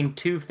just being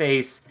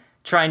Two-Face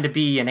trying to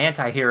be an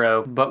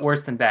anti-hero, but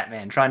worse than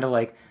Batman, trying to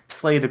like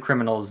slay the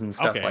criminals and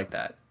stuff Okay. like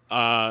that.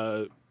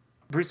 Uh,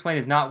 Bruce Wayne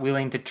is not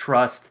willing to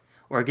trust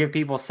or give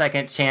people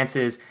second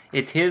chances.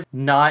 It's his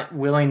not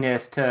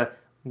willingness to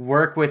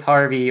work with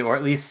Harvey or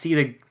at least see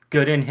the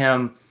good in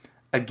him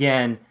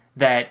again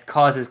that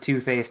causes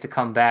Two-Face to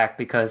come back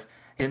because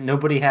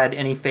nobody had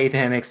any faith in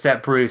him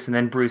except Bruce, and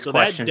then Bruce so that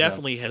questions him.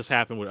 definitely has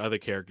happened with other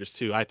characters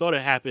too. I thought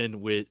it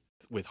happened with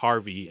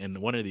Harvey in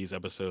one of these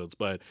episodes,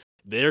 but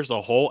there's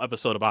a whole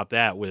episode about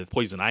that with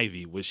Poison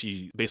Ivy, where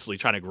she basically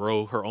trying to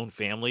grow her own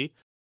family.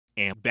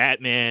 And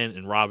Batman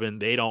and Robin,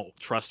 they don't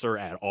trust her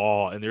at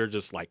all, and they're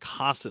just like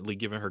constantly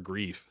giving her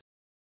grief.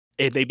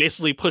 And they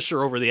basically push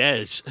her over the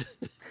edge.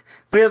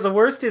 But yeah, the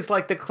worst is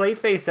like the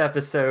Clayface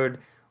episode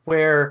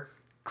where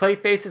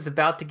Clayface is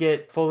about to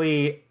get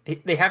fully.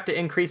 They have to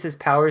increase his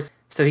powers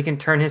so he can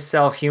turn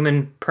himself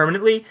human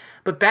permanently.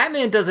 But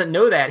Batman doesn't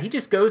know that. He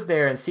just goes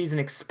there and sees an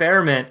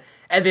experiment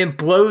and then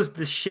blows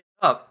the shit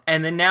up.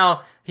 And then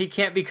now he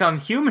can't become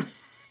human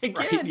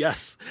again. Right?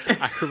 Yes,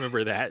 I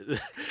remember that.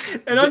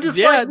 And I'm just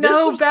Yeah, like, there's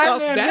no, some stuff.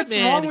 Batman, what's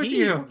wrong with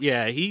you?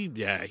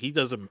 He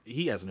doesn't.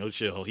 He has no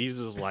chill. He's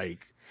just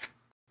like,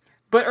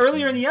 But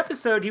earlier in the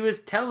episode, he was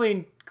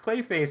telling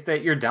Clayface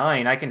that you're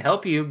dying. I can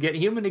help you get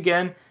human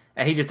again.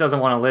 And he just doesn't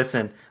want to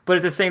listen. But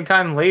at the same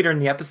time, later in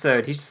the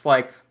episode, he's just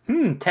like,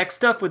 tech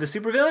stuff with a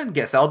supervillain?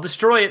 Guess I'll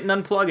destroy it and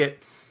unplug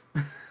it.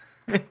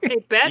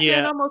 Hey, Batman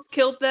Yeah. almost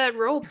killed that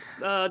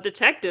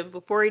detective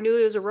before he knew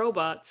he was a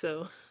robot.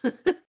 So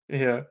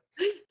Yeah.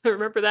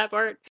 remember that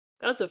part?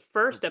 That was the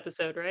first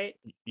episode, right?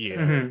 yeah.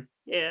 Mhm.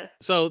 Yeah.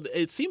 So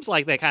it seems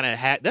like that kind of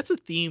that's a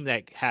theme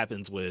that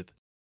happens with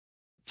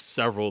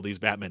several of these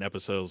Batman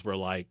episodes, where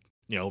like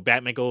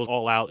Batman goes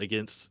all out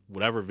against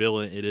whatever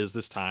villain it is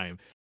this time,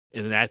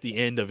 and then at the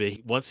end of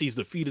it, once he's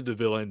defeated the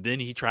villain, then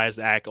he tries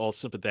to act all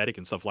sympathetic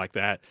and stuff like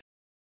that.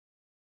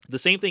 The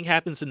same thing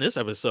happens in this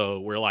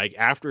episode, where like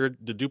after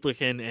the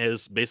duplicate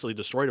has basically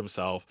destroyed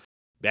himself,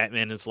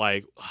 Batman is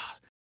like,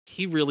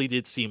 he really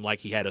did seem like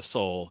he had a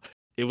soul.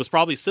 It was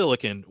probably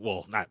silicon.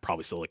 Well, not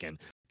probably silicon.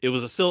 It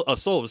was a soul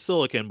of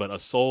silicon, but a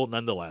soul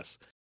nonetheless.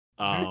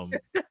 And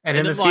And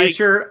in the then, like-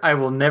 future, I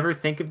will never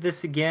think of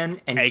this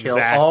again and kill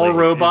Exactly. all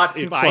robots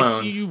If and I clones.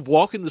 see you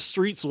walking the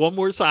streets one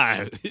more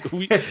time,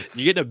 you're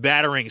getting a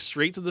battering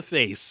straight to the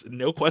face,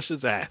 no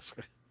questions asked.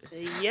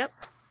 Yep.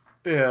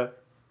 Yeah.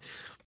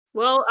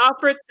 Well,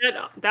 Alfred,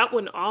 that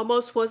one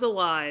almost was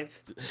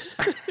alive.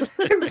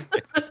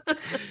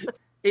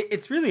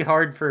 It's really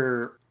hard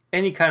for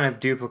any kind of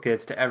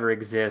duplicates to ever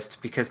exist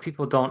because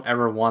people don't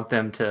ever want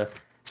them to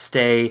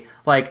stay.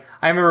 Like,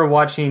 I remember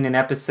watching an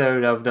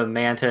episode of The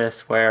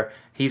Mantis where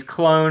he's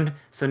cloned,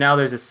 so now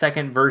there's a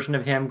second version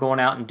of him going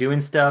out and doing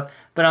stuff.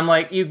 But I'm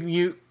like,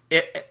 you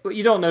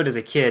don't know it as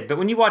a kid, but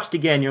when you watch it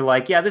again, you're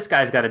like, yeah, this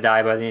guy's got to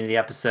die by the end of the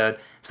episode.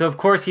 So of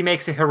course he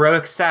makes a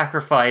heroic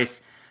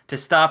sacrifice to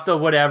stop the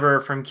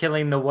whatever from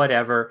killing the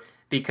whatever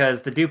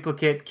because the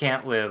duplicate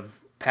can't live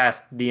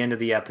past the end of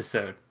the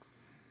episode.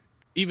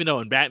 Even though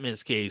in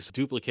Batman's case,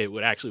 duplicate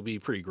would actually be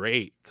pretty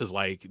great, because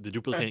like the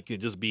duplicate can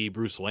just be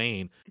Bruce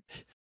Wayne,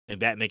 and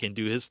Batman can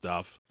do his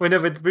stuff. Well, no,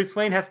 but Bruce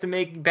Wayne has to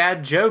make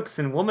bad jokes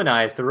and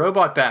womanize. The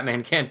robot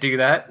Batman can't do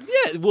that.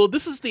 Yeah, well,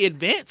 this is the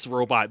advanced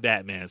robot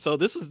Batman, so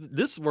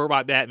this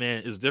robot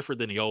Batman is different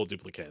than the old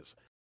duplicates.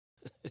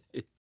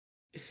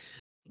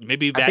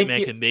 Maybe I think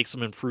Batman can make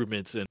some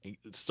improvements and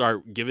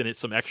start giving it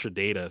some extra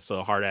data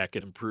so Hardak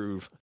can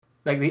improve.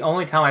 Like, the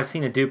only time I've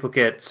seen a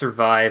duplicate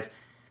survive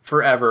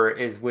forever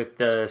is with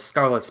the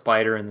Scarlet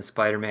Spider in the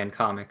Spider-Man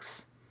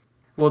comics.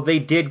 Well, they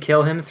did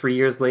kill him 3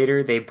 years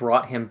later. They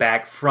brought him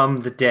back from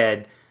the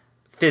dead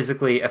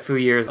physically a few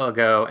years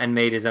ago and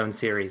made his own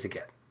series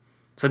again.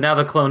 So now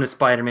the clone of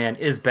Spider-Man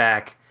is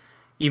back,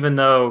 even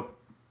though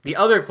the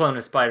other clone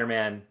of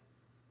Spider-Man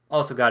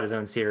also got his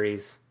own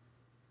series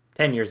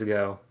 10 years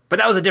ago. But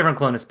that was a different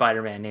clone of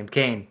Spider-Man named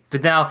Kane.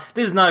 But now,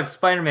 this is not a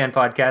Spider-Man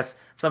podcast,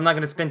 so I'm not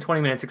going to spend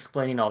 20 minutes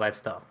explaining all that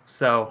stuff.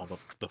 So, All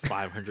the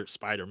 500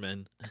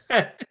 Spider-Men.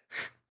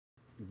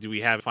 Do we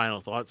have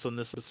final thoughts on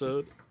this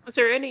episode? Was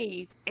there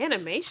any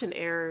animation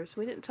errors?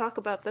 We didn't talk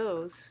about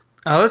those.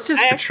 oh, it's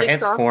just I for actually saw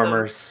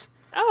Transformers.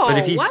 Oh, But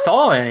if you what?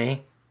 saw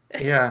any,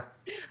 yeah.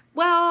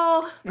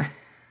 Well,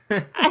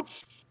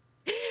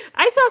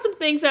 I saw some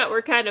things that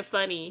were kind of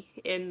funny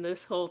in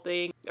this whole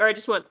thing, or I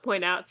just want to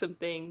point out some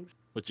things.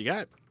 What you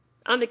got?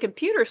 On the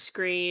computer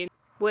screen,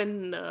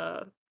 when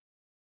the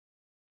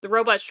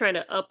robot's trying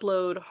to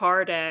upload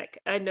Hardak,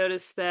 I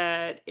noticed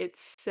that it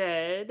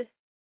said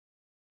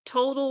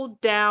total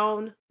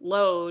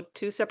download,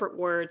 two separate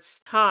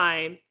words,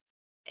 time,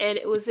 and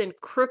it was in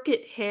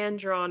crooked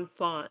hand-drawn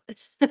font.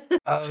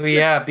 Oh,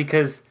 yeah,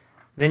 because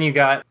then you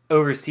got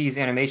overseas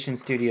animation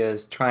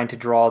studios trying to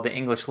draw the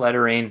English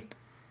lettering,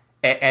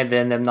 and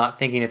then them not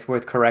thinking it's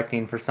worth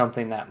correcting for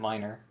something that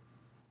minor.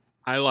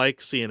 I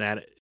like seeing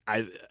that.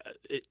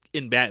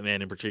 in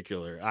Batman in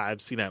particular,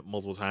 I've seen that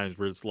multiple times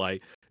where it's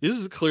like this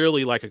is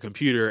clearly like a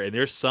computer, and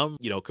there's some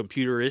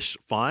computer-ish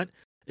font,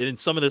 and then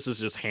some of this is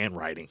just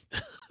handwriting.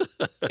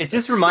 It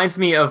just reminds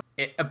me of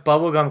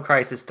Bubblegum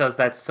Crisis does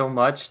that so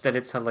much that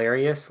it's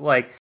hilarious.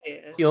 Like,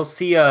 Yeah. you'll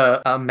see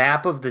a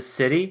map of the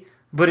city,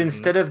 but Mhm.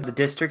 instead of the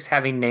districts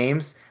having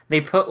names, they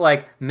put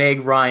like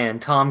Meg Ryan,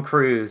 Tom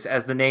Cruise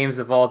as the names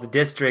of all the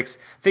districts,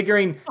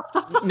 figuring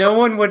no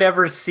one's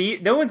ever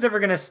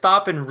going to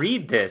stop and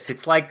read this.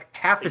 It's like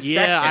half a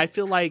Yeah, I second.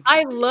 feel like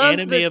I love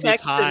anime the of the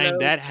text in time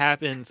that those.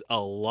 happens a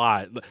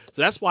lot.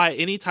 So that's why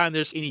anytime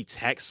there's any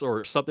text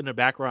or something in the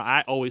background,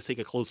 I always take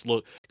a close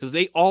look because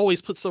they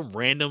always put some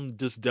random,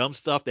 just dumb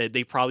stuff that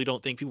they probably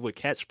don't think people would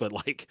catch. But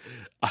like,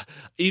 uh,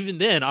 even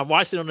then, I'm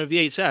watching it on a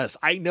VHS.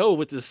 I know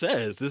what this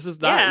says. This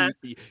is not.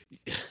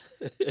 Yeah.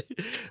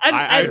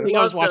 I I think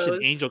I was love watching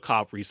those. Angel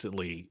Cop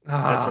recently.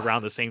 That's Ah,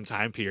 around the same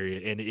time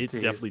period, and it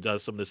jeez. definitely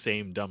does some of the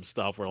same dumb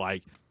stuff. Where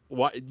like,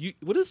 what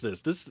is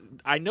this?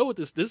 I know what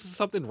this is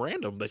something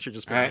random that you're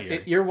just All putting right,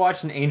 here. you're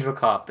watching Angel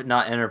Cop, but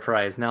not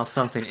Enterprise. Now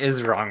something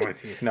is wrong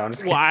with you. No, I'm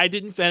just Well, kidding. I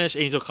didn't finish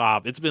Angel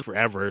Cop. It's been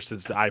forever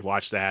since I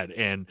watched that,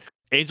 and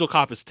Angel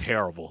Cop is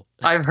terrible.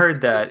 I've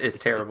heard that it's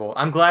terrible.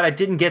 I'm glad I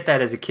didn't get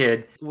that as a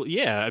kid. Well,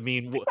 yeah, I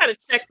mean, Gotta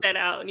check that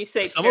out. And you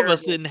say some of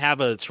us terrible. didn't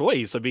have a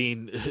choice. I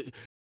mean,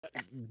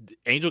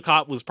 Angel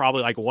Cop was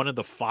probably like one of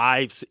the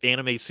 5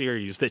 anime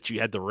series that you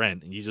had to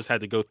rent, and you just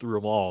had to go through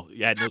them all.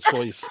 You had no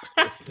choice.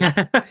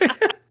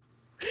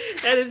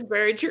 That is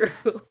very true.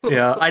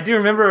 Yeah, I do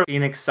remember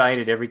being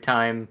excited every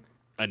time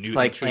A new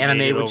like entry made it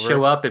anime would over.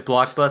 show up at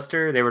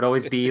Blockbuster. There would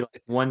always be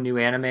like, one new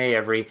anime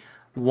every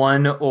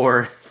 1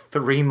 or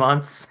 3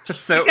 months.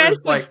 So You it guys was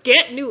would like,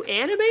 get new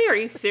anime? Are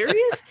you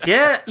serious?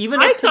 yeah, even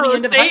I up to saw the the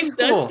end of high same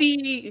school.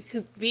 dusty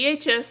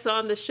VHS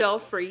on the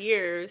shelf for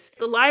years.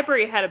 The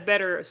library had a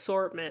better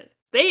assortment.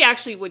 They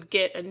actually would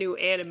get a new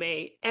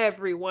anime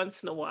every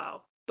once in a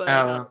while. But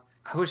I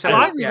wish Well,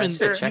 I, I yeah, I even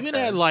should have checked even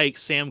at that. like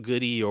Sam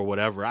Goody or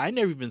whatever, I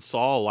never even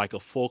saw like a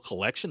full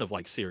collection of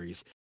like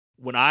series.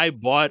 When I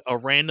bought a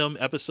random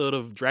episode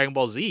of Dragon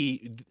Ball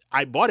Z,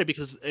 I bought it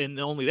because, and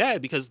only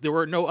that, because there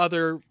were no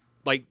other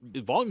like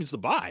volumes to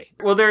buy.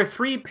 Well, there are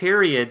 3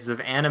 periods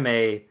of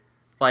anime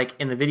like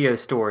in the video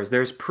stores.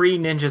 There's pre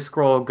Ninja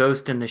Scroll,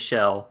 Ghost in the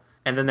Shell,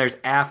 and then there's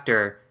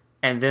after,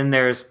 and then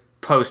there's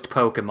post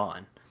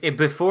Pokemon.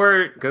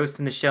 Before Ghost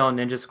in the Shell and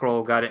Ninja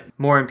Scroll got it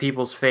more in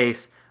people's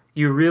face,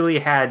 you really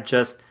had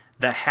just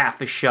the half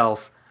a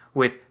shelf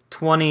with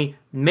 20,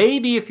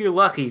 maybe if you're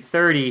lucky,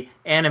 30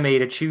 anime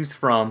to choose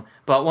from.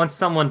 But once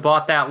someone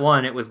bought that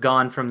one, it was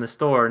gone from the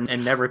store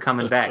and never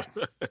coming back.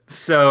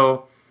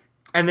 So,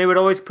 and they would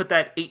always put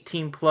that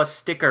 18 plus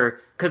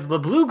sticker because the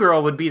blue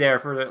girl would be there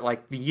for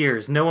like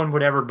years. No one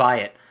would ever buy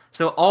it.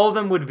 So all of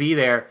them would be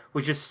there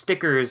with just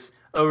stickers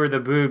over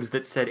the boobs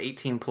that said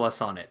 18 plus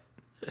on it.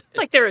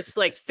 like there was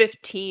like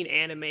 15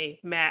 anime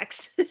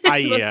max.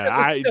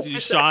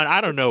 Sean,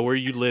 I don't know where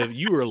you live.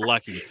 You were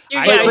lucky.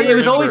 Yeah, I But only it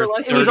was always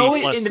remember it was 30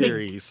 always plus in the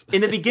series.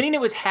 in the beginning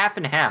it was half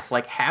and half.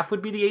 Like half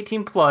would be the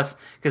 18 plus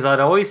because I'd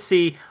always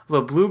see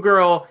the blue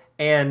girl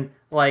and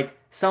like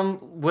some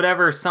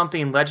whatever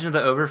something Legend of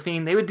the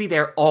Overfiend. They would be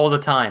there all the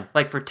time.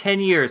 Like for 10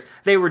 years,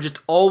 they were just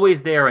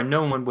always there and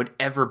no one would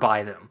ever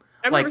buy them.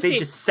 I remember Like they seeing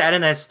just sat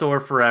in that store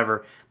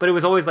forever. But it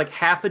was always like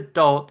half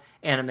adult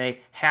anime,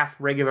 half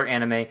regular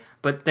anime.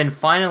 But then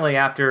finally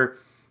after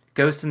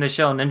Ghost in the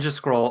Shell Ninja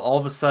Scroll, all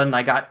of a sudden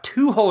I got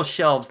 2 whole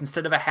shelves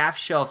instead of a half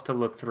shelf to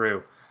look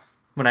through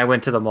when I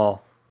went to the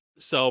mall.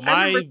 So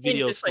I remember my seeing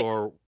video just like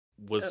store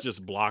was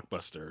just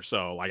Blockbuster.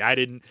 So like I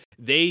didn't.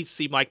 They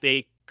seemed like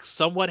they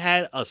somewhat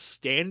had a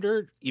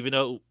standard, even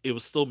though it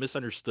was still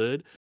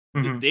misunderstood.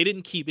 Mhm. They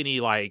didn't keep any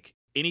like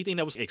anything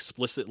that was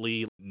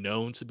explicitly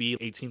known to be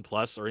 18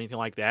 plus or anything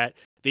like that.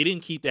 They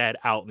didn't keep that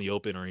out in the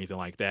open or anything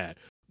like that.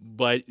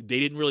 But they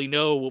didn't really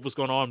know what was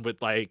going on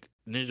with like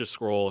Ninja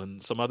Scroll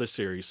and some other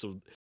series. So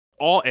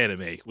all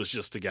anime was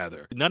just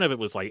together. None of it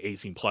was like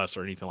 18 plus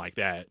or anything like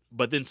that.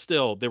 But then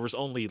still, there was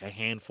only a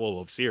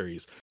handful of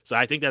series. So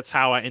I think that's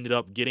how I ended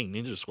up getting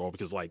Ninja Scroll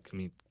because, like, I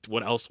mean,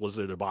 what else was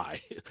there to buy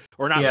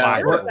or not Yeah, buy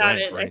sure but about rent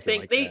it. or I anything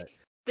think like they that?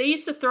 they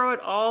used to throw it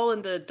all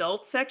in the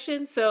adult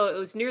section, so it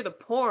was near the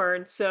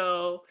porn.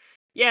 So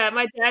yeah,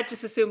 my dad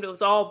just assumed it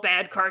was all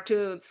bad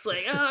cartoons.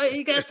 Like, oh,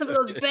 you got some of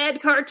those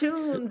bad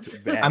cartoons.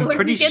 Bad I'm Where do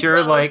pretty you get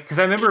sure, like, those? because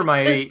I remember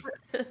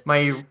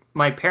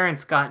my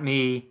parents got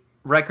me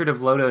Record of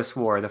Lodoss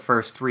War, the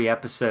first 3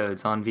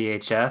 episodes on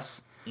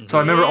VHS. So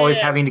I Mhm. remember always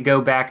Yeah. having to go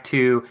back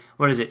to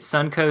what is it,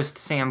 Suncoast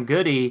Sam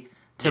Goody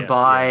to Yes, yeah.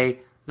 buy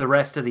the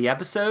rest of the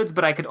episodes,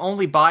 but I could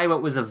only buy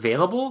what was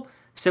available.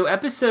 So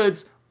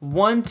episodes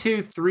 1,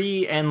 2,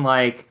 3, and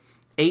like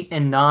 8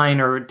 and 9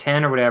 or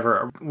 10 or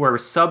whatever were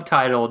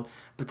subtitled,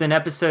 but then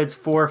episodes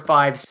 4,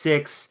 5,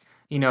 6,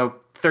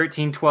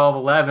 13, 12,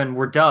 11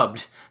 were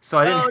dubbed. So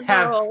I Oh didn't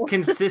have no.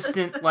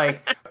 consistent,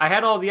 like, I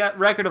had all the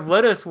Record of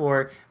Lodoss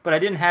War, but I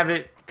didn't have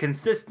it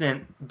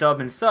consistent dub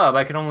and sub.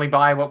 I could only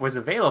buy what was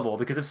available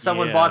because if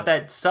someone Yeah. bought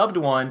that subbed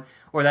one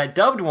or that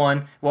dubbed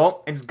one,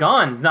 well, it's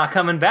gone. It's not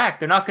coming back.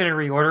 They're not going to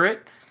reorder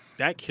it.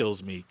 that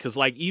kills me because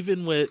like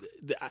even with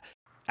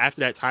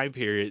after that time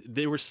period,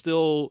 they were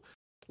still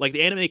like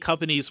the anime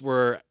companies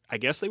were, I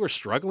guess they were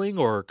struggling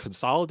or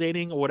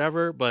consolidating or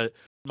whatever. But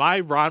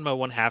my Ranma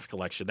One Half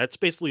collection, that's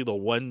basically the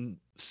one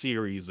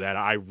series that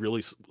I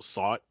really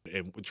sought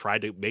and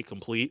tried to make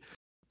complete,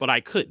 but I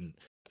couldn't.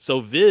 So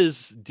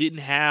Viz didn't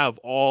have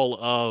all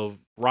of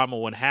Ranma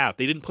One Half.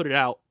 They didn't put it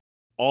out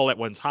all at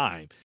one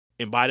time.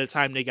 And by the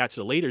time they got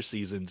to the later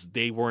seasons,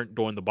 they weren't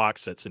doing the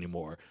box sets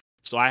anymore.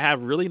 So I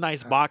have really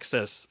nice box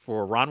sets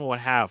for Ranma One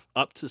Half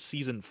up to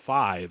season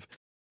 5.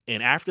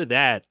 And after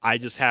that, I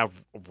just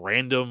have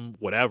random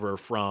whatever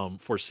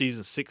for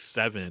season 6,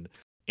 7,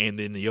 and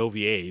then the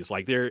OVAs.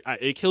 Like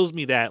it kills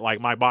me that like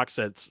my box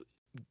sets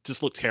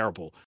just look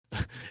terrible.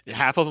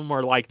 Half of them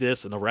are like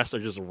this, and the rest are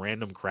just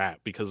random crap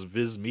because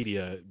Viz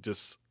Media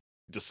just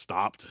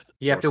stopped.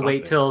 You have to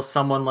wait till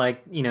someone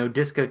like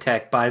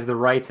Discotech buys the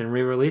rights and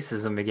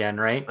re-releases them again,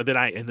 right?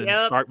 And then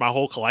start my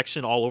whole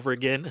collection all over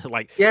again.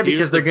 Like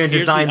because they're going to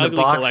design the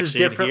boxes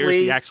differently.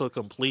 Here's the actual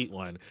complete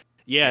one.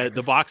 Yeah,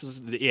 the boxes.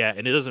 Yeah,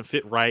 and it doesn't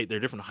fit right. They're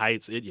different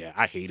heights.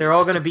 I hate it. They're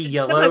all going to be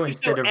yellow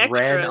instead of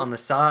red on the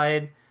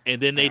side. And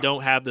then they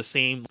don't have the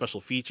same special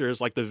features.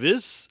 Like the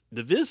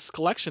Viz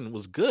collection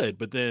was good,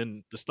 but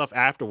then the stuff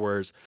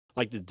afterwards,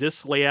 like the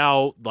disc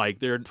layout, like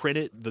they're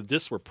printed. The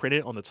discs were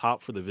printed on the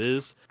top for the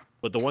Viz,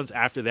 but the ones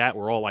after that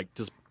were all like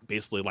just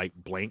basically like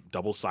blank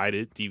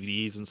double-sided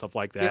DVDs and stuff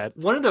like that.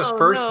 One of the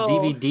first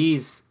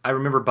DVDs I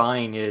remember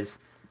buying is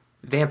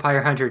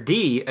Vampire Hunter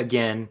D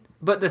again.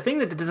 But the thing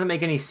that doesn't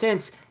make any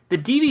sense, the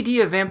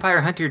DVD of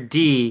Vampire Hunter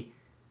D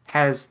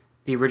has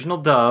the original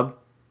dub.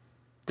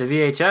 The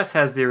VHS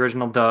has the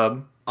original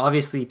dub.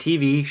 Obviously,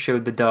 TV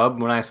showed the dub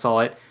when I saw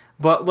it.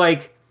 But,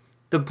 like,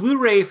 the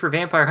Blu-ray for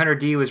Vampire Hunter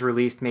D was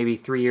released maybe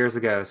 3 years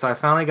ago. So I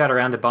finally got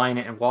around to buying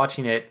it and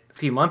watching it a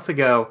few months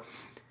ago.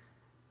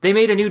 They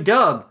made a new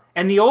dub,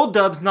 and the old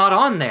dub's not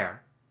on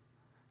there.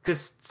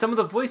 Because some of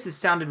the voices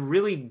sounded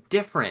really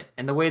different.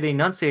 And the way they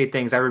enunciate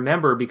things, I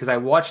remember because I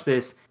watched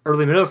this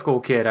early middle school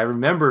kid. I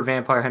remember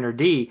Vampire Hunter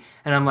D.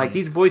 And I'm like,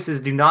 these voices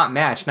do not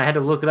match. And I had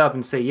to look it up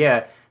and say,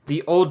 yeah,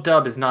 the old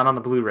dub is not on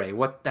the Blu-ray.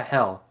 What the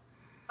hell?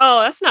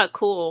 Oh, that's not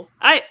cool.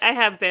 I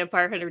have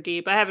Vampire Hunter D,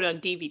 but I have it on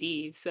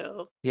DVD,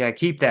 so... Yeah,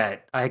 keep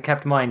that. I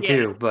kept mine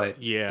too,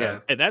 but... Yeah.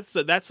 And that's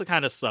the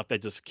kind of stuff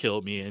that just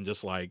killed me, and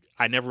just like,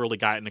 I never really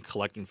got into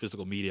collecting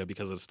physical media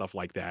because of stuff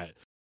like that.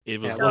 It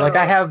was like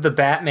I have the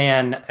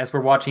Batman, as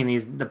we're watching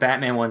the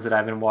Batman ones that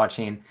I've been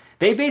watching,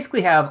 they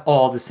basically have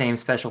all the same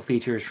special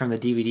features from the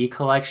DVD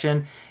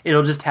collection.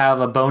 It'll just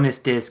have a bonus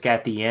disc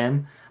at the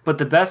end. But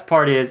the best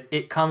part is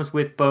it comes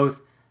with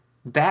both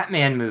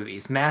Batman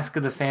movies, Mask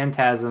of the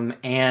Phantasm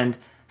and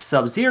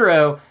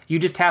Sub-Zero. You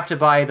just have to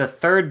buy the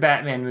third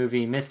Batman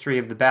movie, Mystery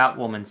of the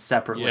Batwoman,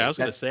 separately. Yeah, I was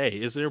going to say,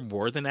 is there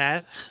more than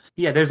that?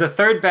 Yeah, there's a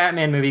third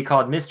Batman movie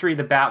called Mystery of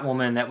the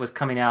Batwoman that was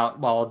coming out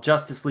while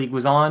Justice League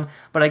was on,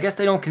 but I guess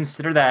they don't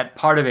consider that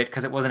part of it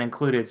because it wasn't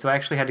included, so I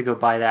actually had to go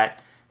buy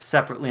that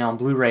separately on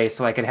Blu-ray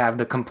so I could have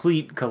the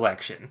complete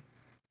collection.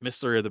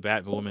 Mystery of the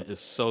Batwoman is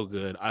so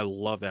good. I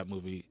love that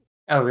movie.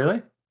 Oh,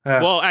 really?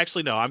 Well,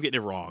 actually, no, I'm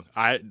getting it wrong.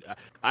 I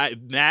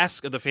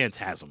Mask of the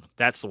Phantasm.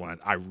 That's the one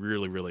I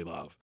really, really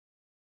love.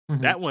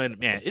 Mm-hmm. That one,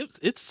 man,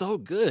 it's so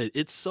good.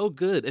 It's so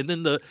good. And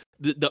then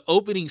the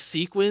opening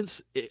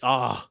sequence,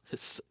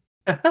 it's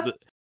the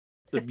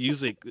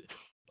music.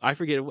 I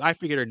forget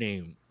her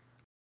name.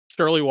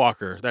 Shirley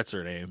Walker, that's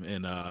her name.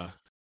 And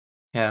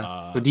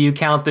but do you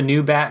count the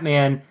new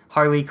Batman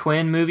Harley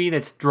Quinn movie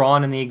that's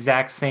drawn in the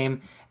exact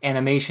same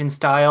animation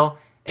style?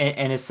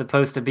 And is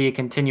supposed to be a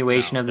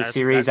continuation of the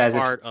series as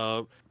part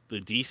of the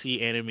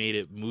DC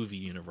animated movie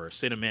universe,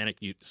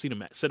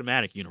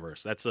 cinematic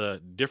universe. That's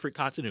a different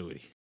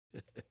continuity.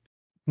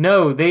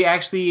 No, they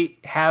actually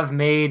have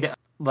made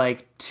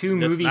like two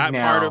movies now. That's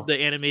not part of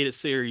the animated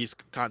series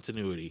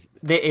continuity.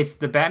 It's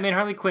the Batman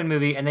Harley Quinn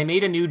movie, and they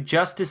made a new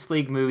Justice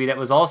League movie that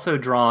was also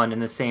drawn in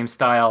the same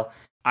style.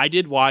 I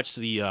did watch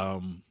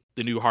the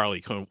new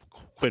Harley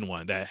Quinn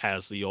one that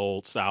has the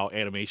old style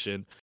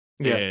animation.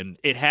 Yeah. And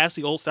it has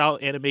the old style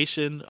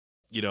animation.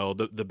 You know,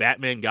 the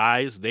Batman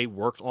guys, they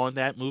worked on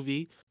that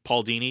movie,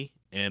 Paul Dini.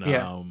 And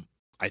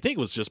I think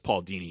it was just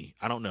Paul Dini.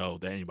 I don't know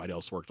that anybody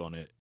else worked on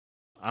it.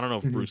 I don't know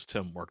if Bruce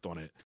Timm worked on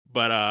it.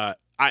 But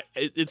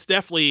it's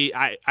definitely,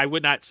 I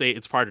would not say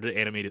it's part of the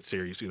animated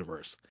series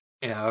universe.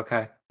 Yeah,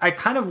 okay. I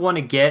kind of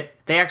want to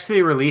they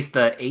actually released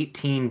the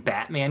 18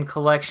 Batman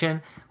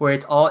collection, where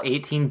it's all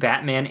 18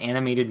 Batman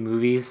animated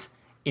movies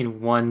in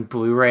one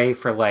Blu-ray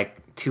for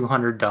like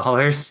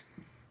 $200.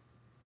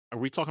 Are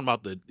we talking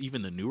about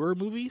even the newer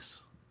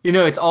movies?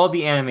 It's all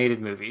the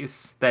animated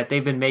movies that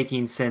they've been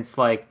making since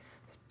like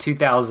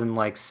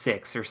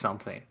 2006 or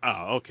something.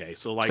 Oh, okay.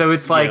 So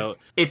it's like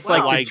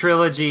the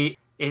trilogy.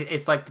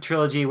 It's like the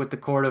trilogy with the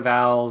Court of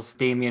Owls,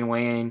 Damian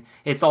Wayne.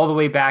 It's all the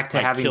way back to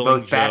like having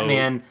both Joe.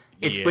 Batman.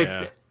 It's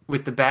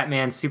with the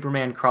Batman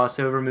Superman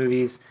crossover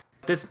movies.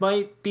 This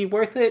might be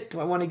worth it. Do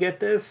I want to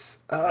get this?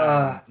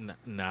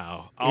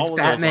 No. All of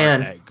Batman.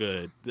 Those aren't that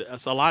good.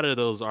 So a lot of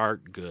those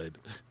aren't good.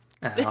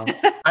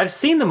 I've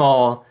seen them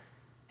all,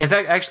 In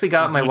fact, I actually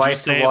got my Would you wife to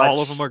say watch.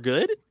 all of them are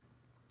good?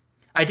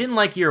 I didn't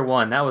like year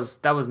one. That was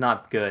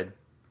not good.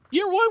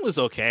 Year one was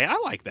okay. I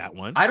like that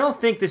one. I don't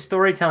think the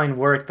storytelling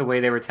worked the way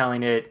they were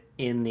telling it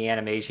in the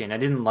animation. I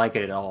didn't like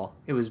it at all.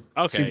 It was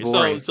Okay, too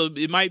boring. so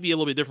it might be a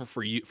little bit different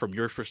for you from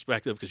your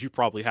perspective because you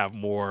probably have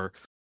more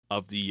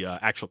of the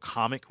actual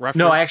comic reference.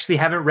 No, I actually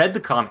haven't read the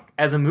comic.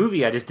 As a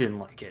movie, I just didn't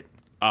like it.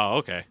 Oh,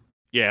 okay.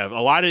 Yeah,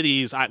 a lot of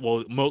these,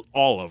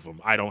 all of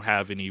them, I don't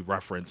have any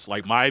reference.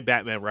 Like my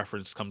Batman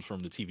reference comes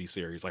from the TV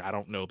series. Like I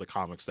don't know the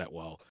comics that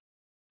well.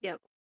 Yep.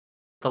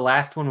 The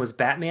last one was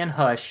Batman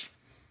Hush,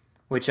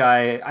 which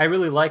I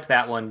really liked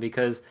that one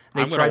because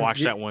I'm gonna watch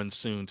that one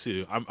soon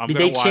too. I'm they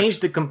gonna watch.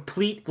 changed the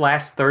complete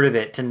last third of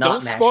it to not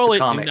Don't match spoil the it.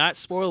 comic. Do not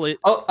spoil it.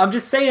 Oh, I'm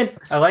just saying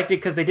I liked it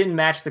because they didn't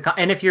match the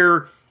and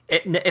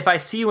if I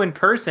see you in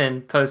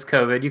person post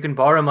COVID, you can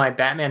borrow my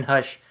Batman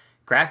Hush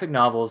graphic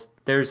novels.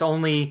 There's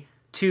only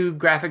 2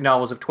 graphic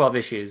novels of 12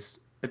 issues,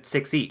 at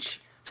 6 each,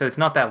 so it's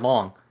not that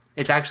long.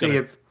 It's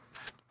actually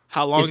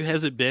How long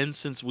has it been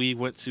since we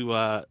went to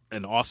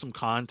an awesome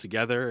con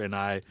together and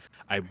I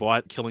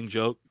bought Killing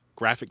Joke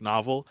graphic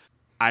novel?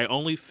 I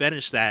only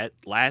finished that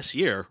last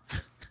year.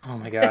 Oh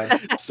my god.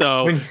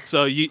 So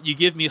you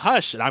give me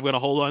Hush and I'm going to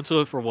hold on to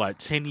it for what,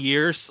 10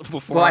 years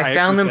before I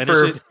found them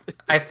finish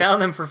it? I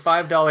found them for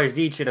 $5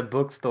 each at a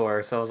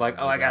bookstore, so I was like,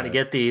 Oh I got to God.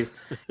 get these.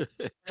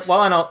 While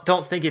I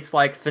don't think it's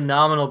like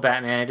phenomenal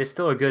Batman, it is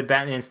still a good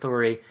Batman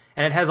story,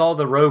 and it has all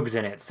the rogues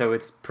in it, so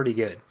it's pretty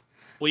good.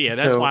 Well, yeah,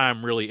 that's So- why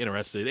I'm really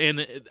interested,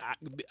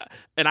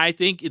 and I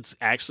think it's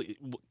actually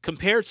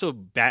compared to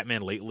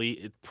Batman lately,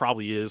 it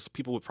probably is.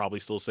 People would probably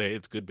still say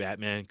it's good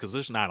Batman because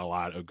there's not a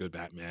lot of good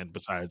Batman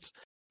besides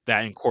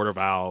that in Court of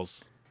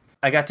Owls.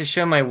 I got to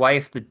show my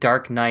wife The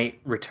Dark Knight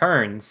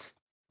Returns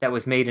that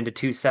was made into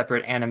 2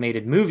 separate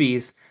animated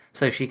movies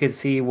so she could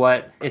see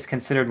what is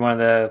considered one of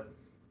the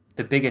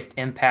biggest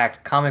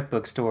impact comic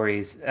book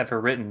stories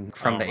ever written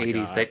from Oh the my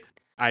 80s. God. That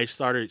I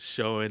started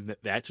showing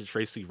that to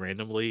Tracy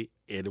randomly,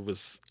 and it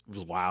was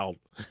wild.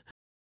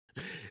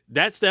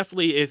 That's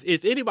definitely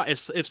if anybody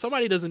if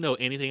somebody doesn't know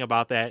anything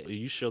about that,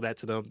 you show that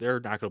to them, they're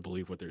not going to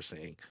believe what they're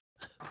saying.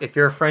 if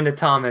you're a friend of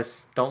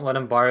Thomas, don't let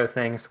him borrow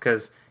things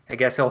because I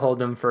guess he'll hold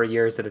them for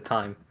years at a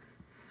time.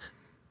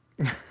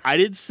 I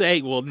didn't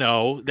say, well,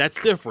 no,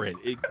 that's different.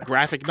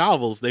 Graphic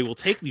novels, they will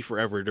take me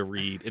forever to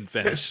read and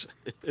finish.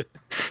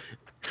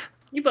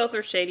 You both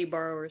are shady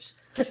borrowers.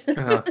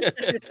 Uh,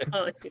 Just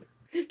telling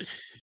you.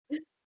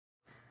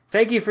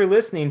 Thank you for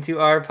listening to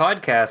our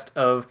podcast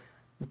of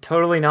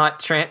totally not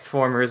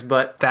Transformers,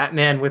 but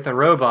Batman with a The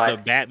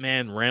robot.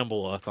 Batman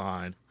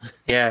Ramble-a-thon.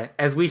 Yeah,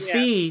 as we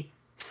see,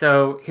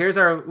 so here's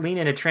our lean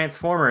into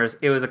Transformers.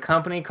 It was a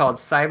company called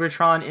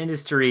Cybertron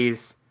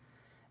Industries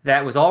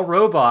that was all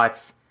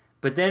robots,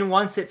 but then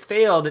once it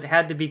failed, it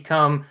had to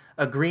become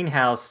a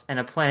greenhouse and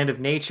a planet of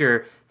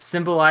nature,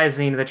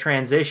 symbolizing the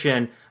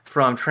transition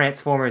from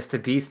Transformers to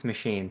Beast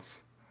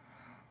Machines.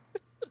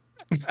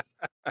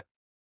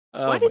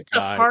 Oh Why my does the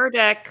God.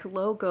 Hardak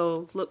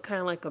logo look kind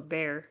of like a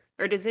bear?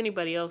 Or does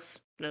anybody else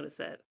notice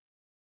that?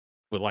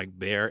 With like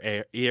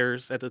bear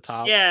ears at the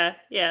top. Yeah,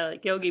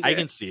 like Yogi Bear. I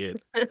can see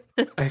it.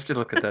 I have to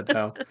look at that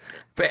now.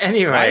 But Why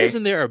anyway,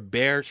 isn't there a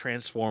bear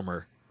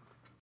transformer?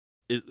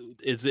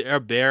 Is there a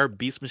bear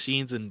Beast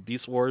Machines and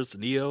Beast Wars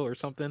Neo or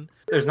something?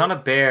 there's not a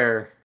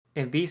bear.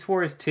 In Beast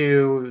Wars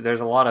 2,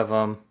 there's a lot of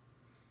them.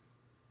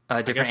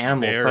 I Different guess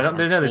animals. bears But aren't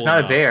there's cool not a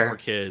enough bear. for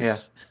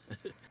kids.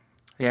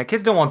 Yeah,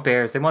 kids don't want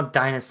bears. They want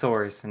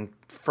dinosaurs and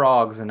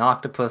frogs and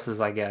octopuses,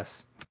 I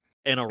guess.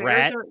 And a Bears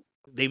rat. aren't-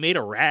 They made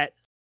a rat.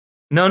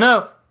 No.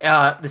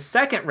 The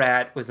second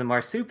rat was a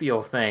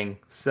marsupial thing.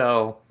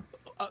 So,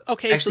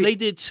 Okay, so Actually- they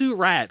did 2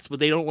 rats, but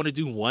they don't want to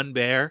do 1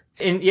 bear.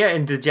 and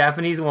the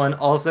Japanese one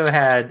also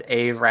had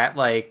a rat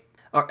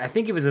or I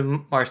think it was a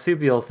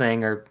marsupial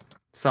thing or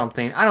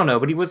something. I don't know,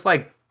 but he was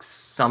like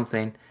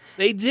something.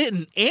 They did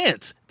an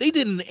ant.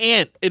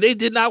 And they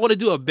did not want to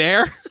do a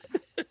bear.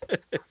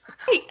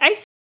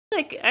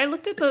 I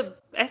looked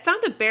up I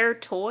found a bear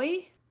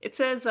toy. It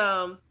says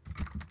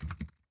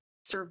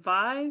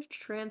Survive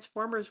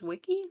Transformers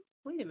Wiki.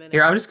 Wait a minute.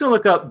 Here, I'm just gonna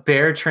look up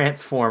bear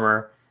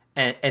transformer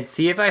and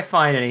see if I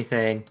find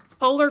anything.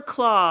 Polar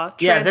Claw.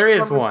 Yeah, there is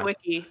Transformers one.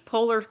 Wiki.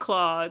 Polar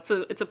Claw. It's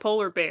a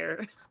polar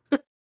bear.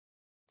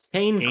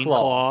 Chain Cane claw.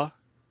 claw.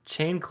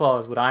 Chain claw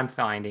is what I'm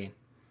finding.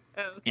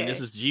 Okay. And this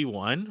is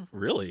G1?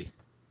 Really?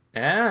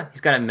 Yeah,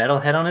 he's got a metal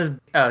head on his.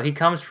 Oh, he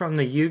comes from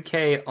the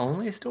UK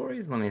only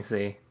stories. Let me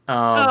see.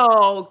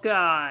 Oh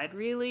God,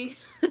 really?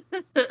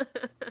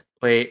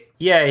 Wait,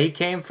 yeah, he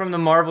came from the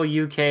Marvel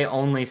UK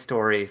only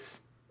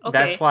stories. Okay.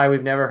 That's why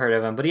we've never heard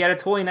of him. But he had a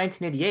toy in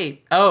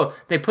 1988. Oh,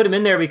 they put him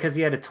in there because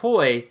he had a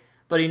toy,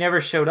 but he never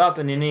showed up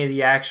in any of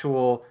the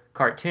actual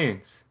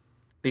cartoons.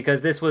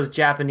 Because this was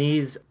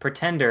Japanese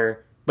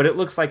Pretender, but it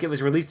looks like it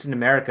was released in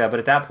America, but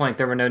at that point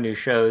there were no new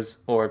shows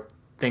or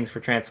things for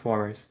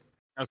Transformers.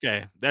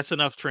 Okay, that's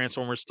enough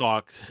Transformers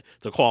talk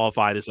to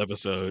qualify this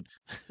episode.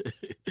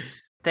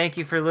 Thank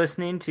you for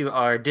listening to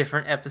our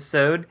different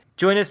episode.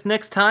 Join us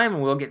next time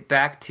and we'll get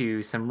back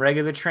to some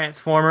regular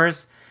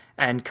Transformers.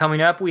 And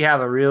coming up, we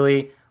have a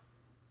really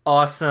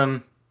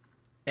awesome,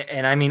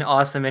 and I mean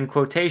awesome in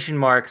quotation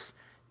marks,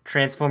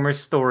 Transformers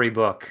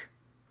storybook.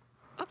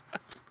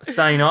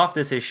 Signing off,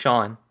 this is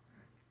Sean.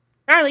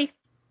 Charlie.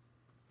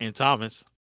 And Thomas.